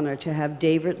amazing honor to have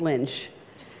David Lynch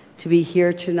to be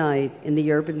here tonight in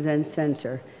the Urban Zen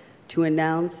Center to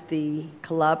announce the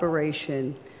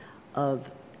collaboration of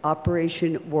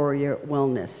Operation Warrior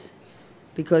Wellness,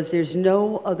 because there's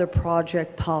no other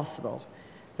project possible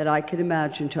that I could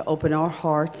imagine to open our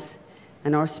hearts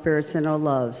and our spirits and our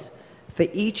loves for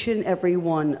each and every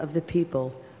one of the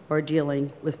people who are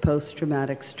dealing with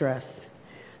post-traumatic stress.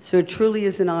 So it truly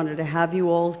is an honor to have you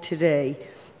all today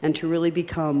and to really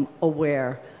become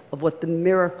aware of what the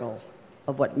miracle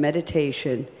of what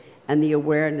meditation and the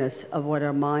awareness of what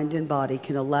our mind and body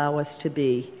can allow us to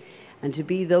be, and to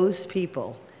be those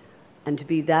people and to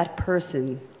be that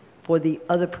person for the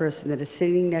other person that is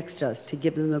sitting next to us, to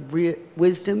give them the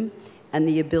wisdom and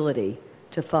the ability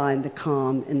to find the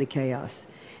calm in the chaos.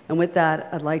 And with that,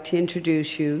 I'd like to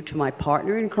introduce you to my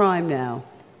partner in crime now,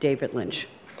 David Lynch.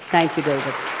 Thank you,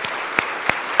 David.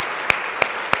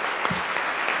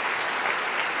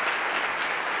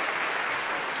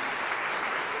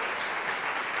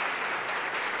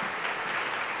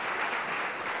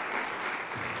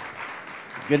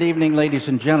 Good evening, ladies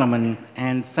and gentlemen,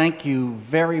 and thank you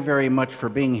very, very much for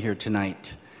being here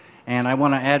tonight. And I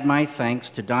want to add my thanks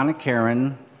to Donna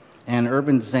Karan and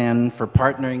Urban Zen for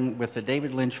partnering with the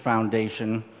David Lynch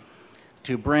Foundation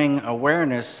to bring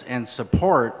awareness and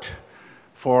support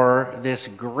for this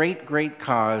great, great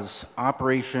cause,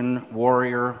 Operation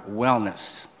Warrior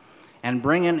Wellness, and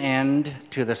bring an end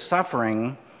to the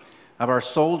suffering of our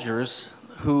soldiers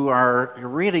who are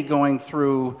really going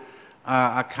through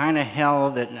a kind of hell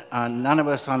that none of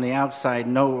us on the outside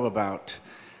know about.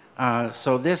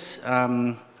 So this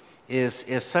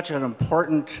is such an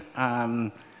important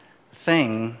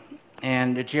thing.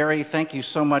 And Jerry, thank you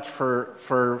so much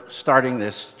for starting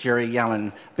this, Jerry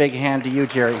Yellen. Big hand to you,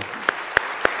 Jerry.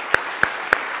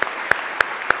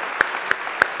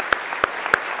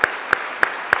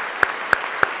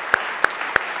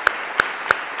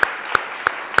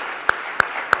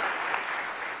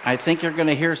 I think you're going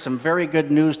to hear some very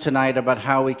good news tonight about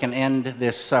how we can end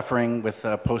this suffering with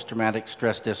post-traumatic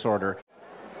stress disorder.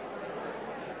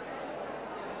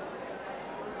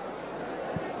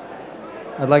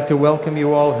 I'd like to welcome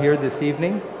you all here this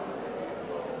evening.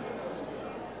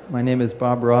 My name is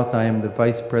Bob Roth. I am the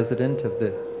Vice President of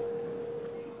the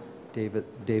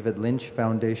David Lynch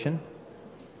Foundation.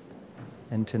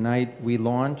 And tonight we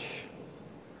launch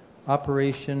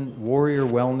Operation Warrior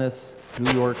Wellness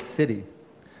New York City,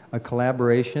 a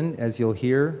collaboration, as you'll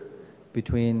hear,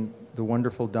 between the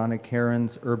wonderful Donna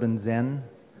Karan's Urban Zen,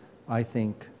 I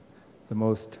think the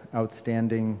most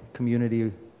outstanding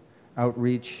community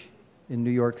outreach in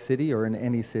New York City or in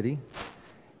any city,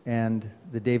 and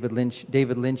the David Lynch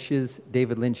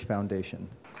Foundation.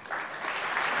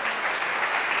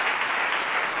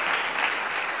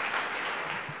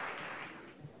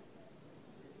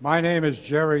 My name is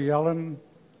Jerry Yellen.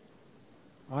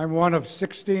 I'm one of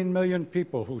 16 million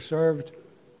people who served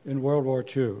in World War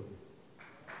II.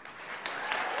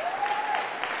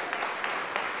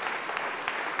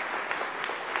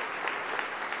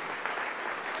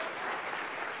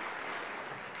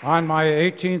 On my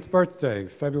 18th birthday,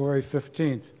 February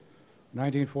 15th,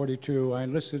 1942, I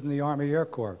enlisted in the Army Air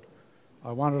Corps.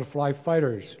 I wanted to fly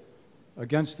fighters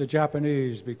against the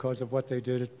Japanese because of what they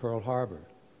did at Pearl Harbor.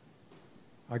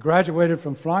 I graduated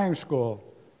from flying school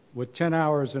with 10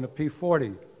 hours in a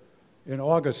P-40 in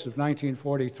August of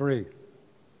 1943.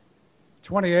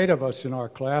 28 of us in our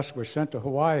class were sent to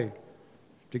Hawaii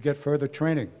to get further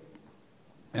training,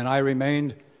 and I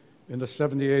remained in the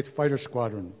 78th Fighter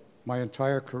Squadron my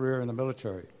entire career in the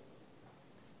military.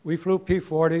 We flew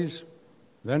P-40s,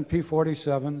 then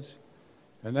P-47s,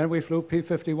 and then we flew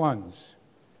P-51s.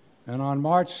 And on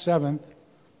March 7th,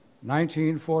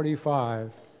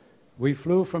 1945, we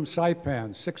flew from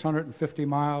Saipan, 650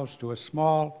 miles, to a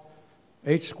small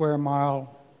 8-square-mile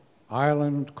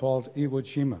island called Iwo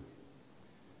Jima.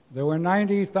 There were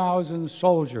 90,000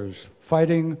 soldiers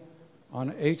fighting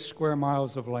on 8 square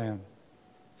miles of land,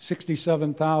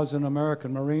 67,000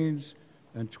 American Marines,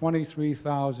 and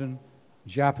 23,000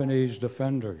 Japanese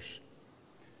defenders.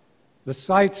 The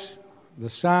sights, the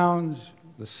sounds,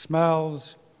 the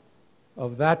smells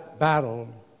of that battle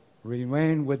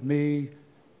remain with me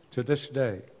to this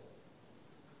day.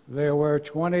 There were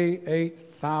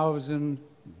 28,000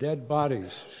 dead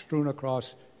bodies strewn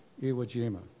across Iwo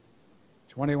Jima,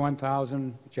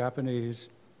 21,000 Japanese,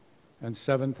 and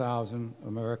 7,000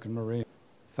 American Marines.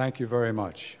 Thank you very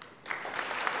much.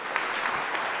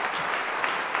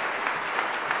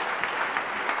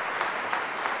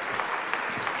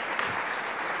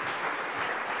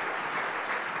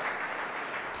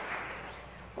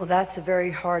 Well, that's a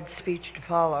very hard speech to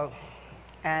follow,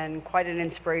 and quite an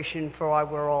inspiration for why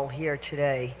we're all here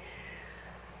today.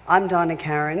 I'm Donna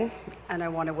Karan, and I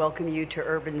want to welcome you to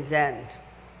Urban Zen.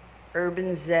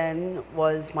 Urban Zen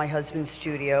was my husband's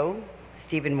studio,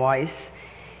 Stephen Weiss.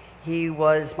 He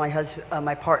was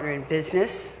my partner in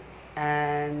business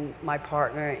and my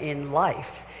partner in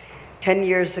life. 10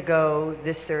 years ago,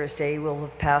 this Thursday, he will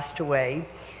have passed away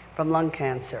from lung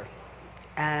cancer.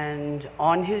 And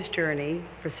on his journey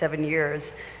for 7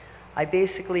 years, I've been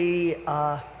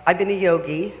a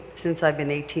yogi since I've been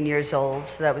 18 years old,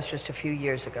 so that was just a few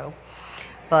years ago.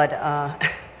 But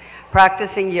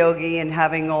practicing yogi and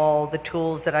having all the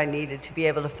tools that I needed to be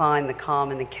able to find the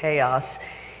calm and the chaos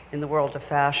in the world of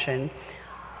fashion,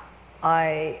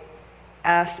 I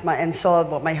asked and saw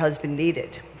what my husband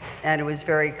needed. And it was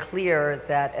very clear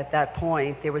that at that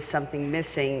point, there was something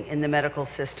missing in the medical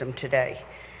system today.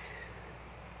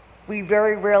 We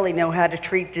very rarely know how to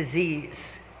treat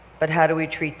disease, but how do we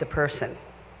treat the person?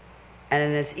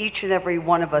 And as each and every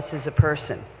one of us is a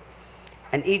person,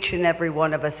 and each and every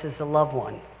one of us is a loved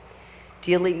one,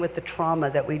 dealing with the trauma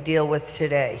that we deal with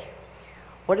today?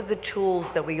 What are the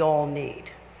tools that we all need?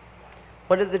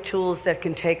 What are the tools that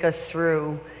can take us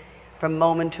through from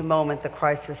moment to moment the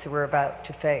crisis that we're about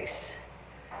to face?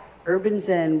 Urban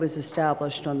Zen was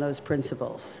established on those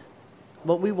principles.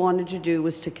 What we wanted to do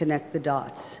was to connect the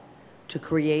dots, to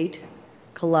create,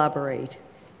 collaborate,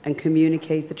 and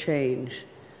communicate the change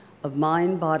of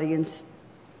mind, body,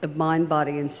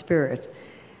 and spirit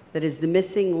that is the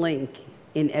missing link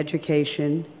in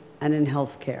education and in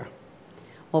healthcare,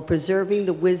 while preserving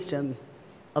the wisdom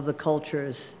of the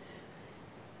cultures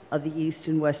of the East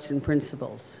and Western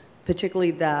principles,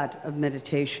 particularly that of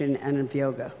meditation and of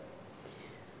yoga.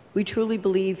 We truly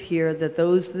believe here that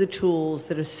those are the tools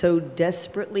that are so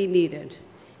desperately needed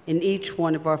in each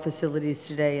one of our facilities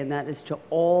today, and that is to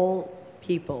all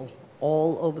people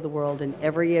all over the world in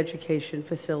every education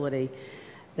facility,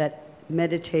 that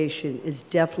meditation is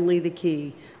definitely the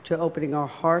key to opening our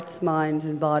hearts, minds,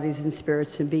 and bodies and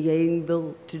spirits and being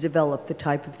able to develop the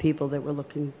type of people that we're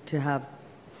looking to have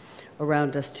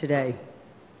around us today.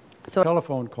 So, a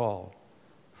telephone call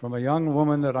from a young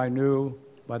woman that I knew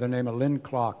by the name of Lynn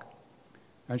Clark.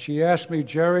 And she asked me,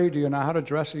 "Jerry, do you know how to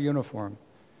dress a uniform?"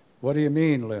 "What do you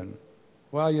mean, Lynn?"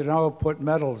 "Well, you know, put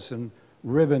medals and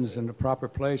ribbons in the proper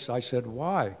place." I said,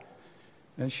 "Why?"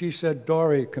 And she said,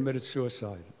 "Dory committed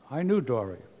suicide." I knew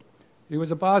Dory. He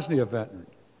was a Bosnia veteran,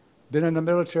 been in the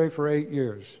military for 8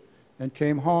 years, and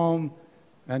came home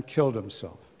and killed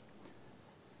himself.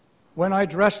 When I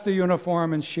dressed the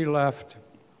uniform and she left,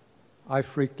 I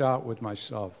freaked out with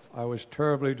myself. I was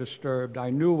terribly disturbed. I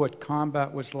knew what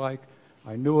combat was like.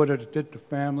 I knew what it did to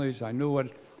families. I knew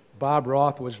what Bob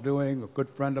Roth was doing, a good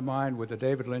friend of mine with the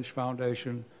David Lynch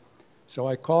Foundation. So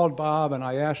I called Bob and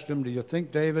I asked him, "Do you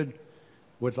think David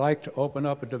would like to open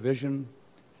up a division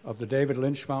of the David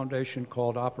Lynch Foundation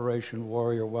called Operation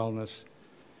Warrior Wellness?"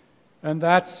 And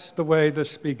that's the way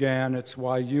this began. It's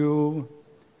why you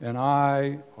and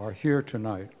I are here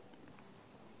tonight.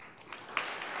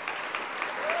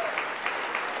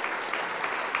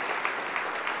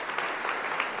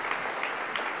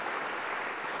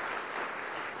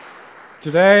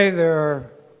 Today,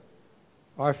 there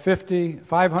are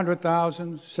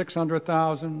 500,000,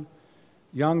 600,000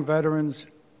 young veterans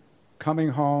coming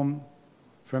home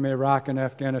from Iraq and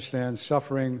Afghanistan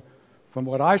suffering from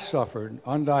what I suffered,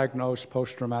 undiagnosed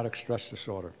post-traumatic stress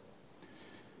disorder.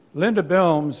 Linda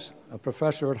Bilmes, a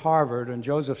professor at Harvard, and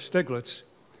Joseph Stiglitz,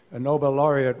 a Nobel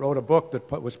laureate, wrote a book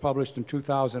that was published in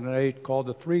 2008 called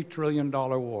The $3 Trillion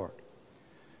War.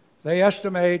 They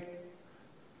estimate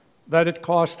that it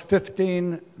costs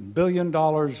 $15 billion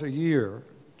a year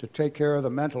to take care of the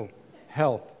mental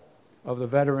health of the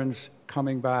veterans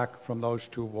coming back from those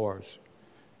two wars.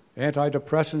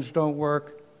 Antidepressants don't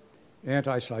work.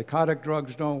 Antipsychotic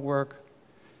drugs don't work.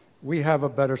 We have a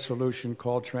better solution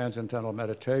called transcendental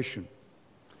meditation.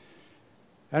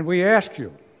 And we ask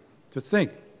you to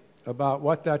think about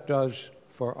what that does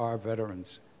for our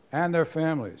veterans and their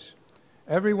families.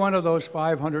 Every one of those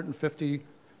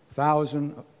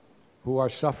 550,000 who are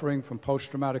suffering from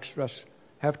post-traumatic stress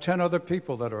have 10 other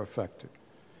people that are affected.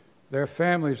 Their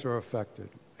families are affected.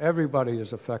 Everybody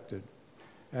is affected.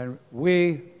 And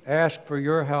we ask for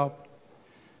your help.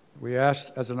 We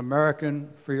ask, as an American,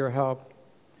 for your help.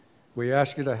 We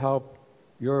ask you to help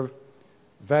your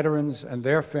veterans and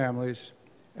their families,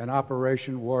 and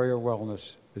Operation Warrior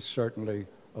Wellness is certainly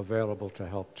available to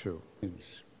help too.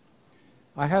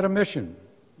 I had a mission.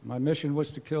 My mission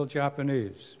was to kill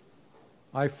Japanese.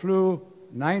 I flew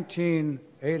 19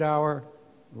 8-hour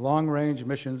long-range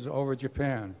missions over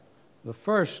Japan. The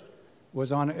first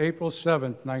was on April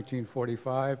 7th,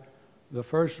 1945, the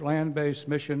first land-based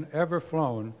mission ever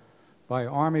flown by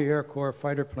Army Air Corps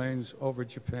fighter planes over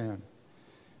Japan.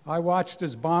 I watched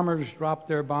as bombers dropped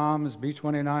their bombs,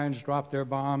 B-29s dropped their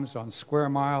bombs on square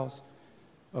miles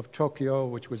of Tokyo,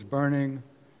 which was burning,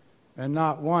 and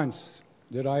not once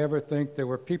did I ever think there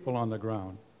were people on the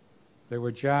ground. They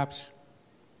were Japs.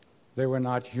 They were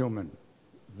not human.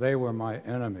 They were my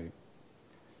enemy.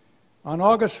 On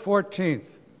August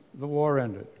 14th, the war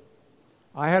ended.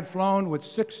 I had flown with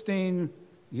 16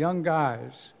 young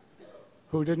guys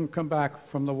who didn't come back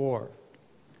from the war.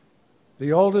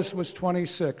 The oldest was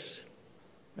 26,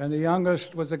 and the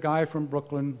youngest was a guy from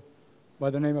Brooklyn by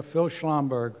the name of Phil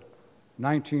Schlomberg,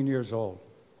 19 years old.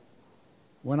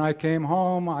 When I came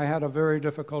home, I had a very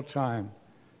difficult time.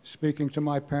 Speaking to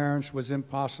my parents was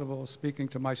impossible. Speaking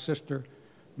to my sister,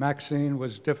 Maxine,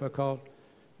 was difficult.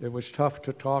 It was tough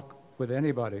to talk with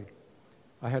anybody.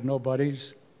 I had no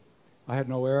buddies. I had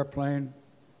no airplane.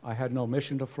 I had no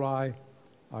mission to fly.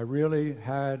 I really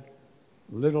had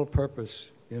little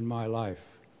purpose in my life.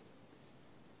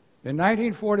 In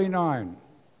 1949,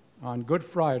 on Good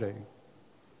Friday,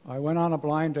 I went on a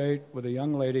blind date with a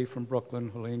young lady from Brooklyn,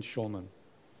 Helene Schulman.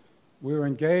 We were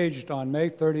engaged on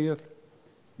May 30th,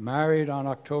 married on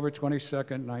October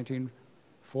 22nd,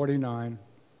 1949.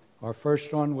 Our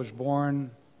first son was born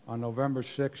on November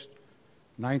 6th,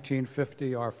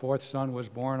 1950. Our fourth son was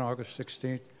born August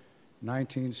 16th,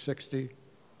 1960.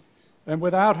 And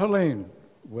without Helene,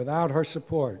 without her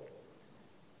support,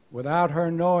 without her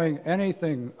knowing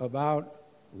anything about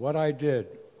what I did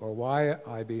or why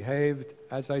I behaved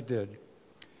as I did,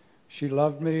 she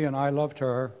loved me and I loved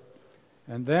her.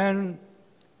 And then,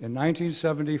 in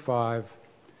 1975,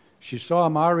 she saw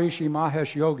Maharishi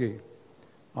Mahesh Yogi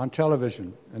on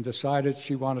television and decided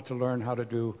she wanted to learn how to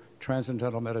do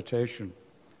transcendental meditation.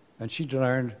 And she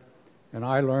learned, and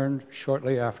I learned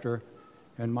shortly after,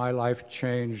 and my life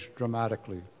changed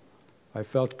dramatically. I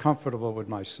felt comfortable with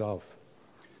myself.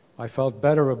 I felt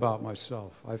better about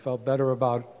myself. I felt better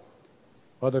about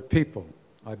other people.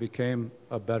 I became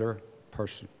a better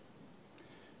person.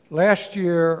 Last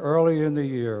year, early in the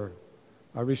year,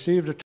 I received a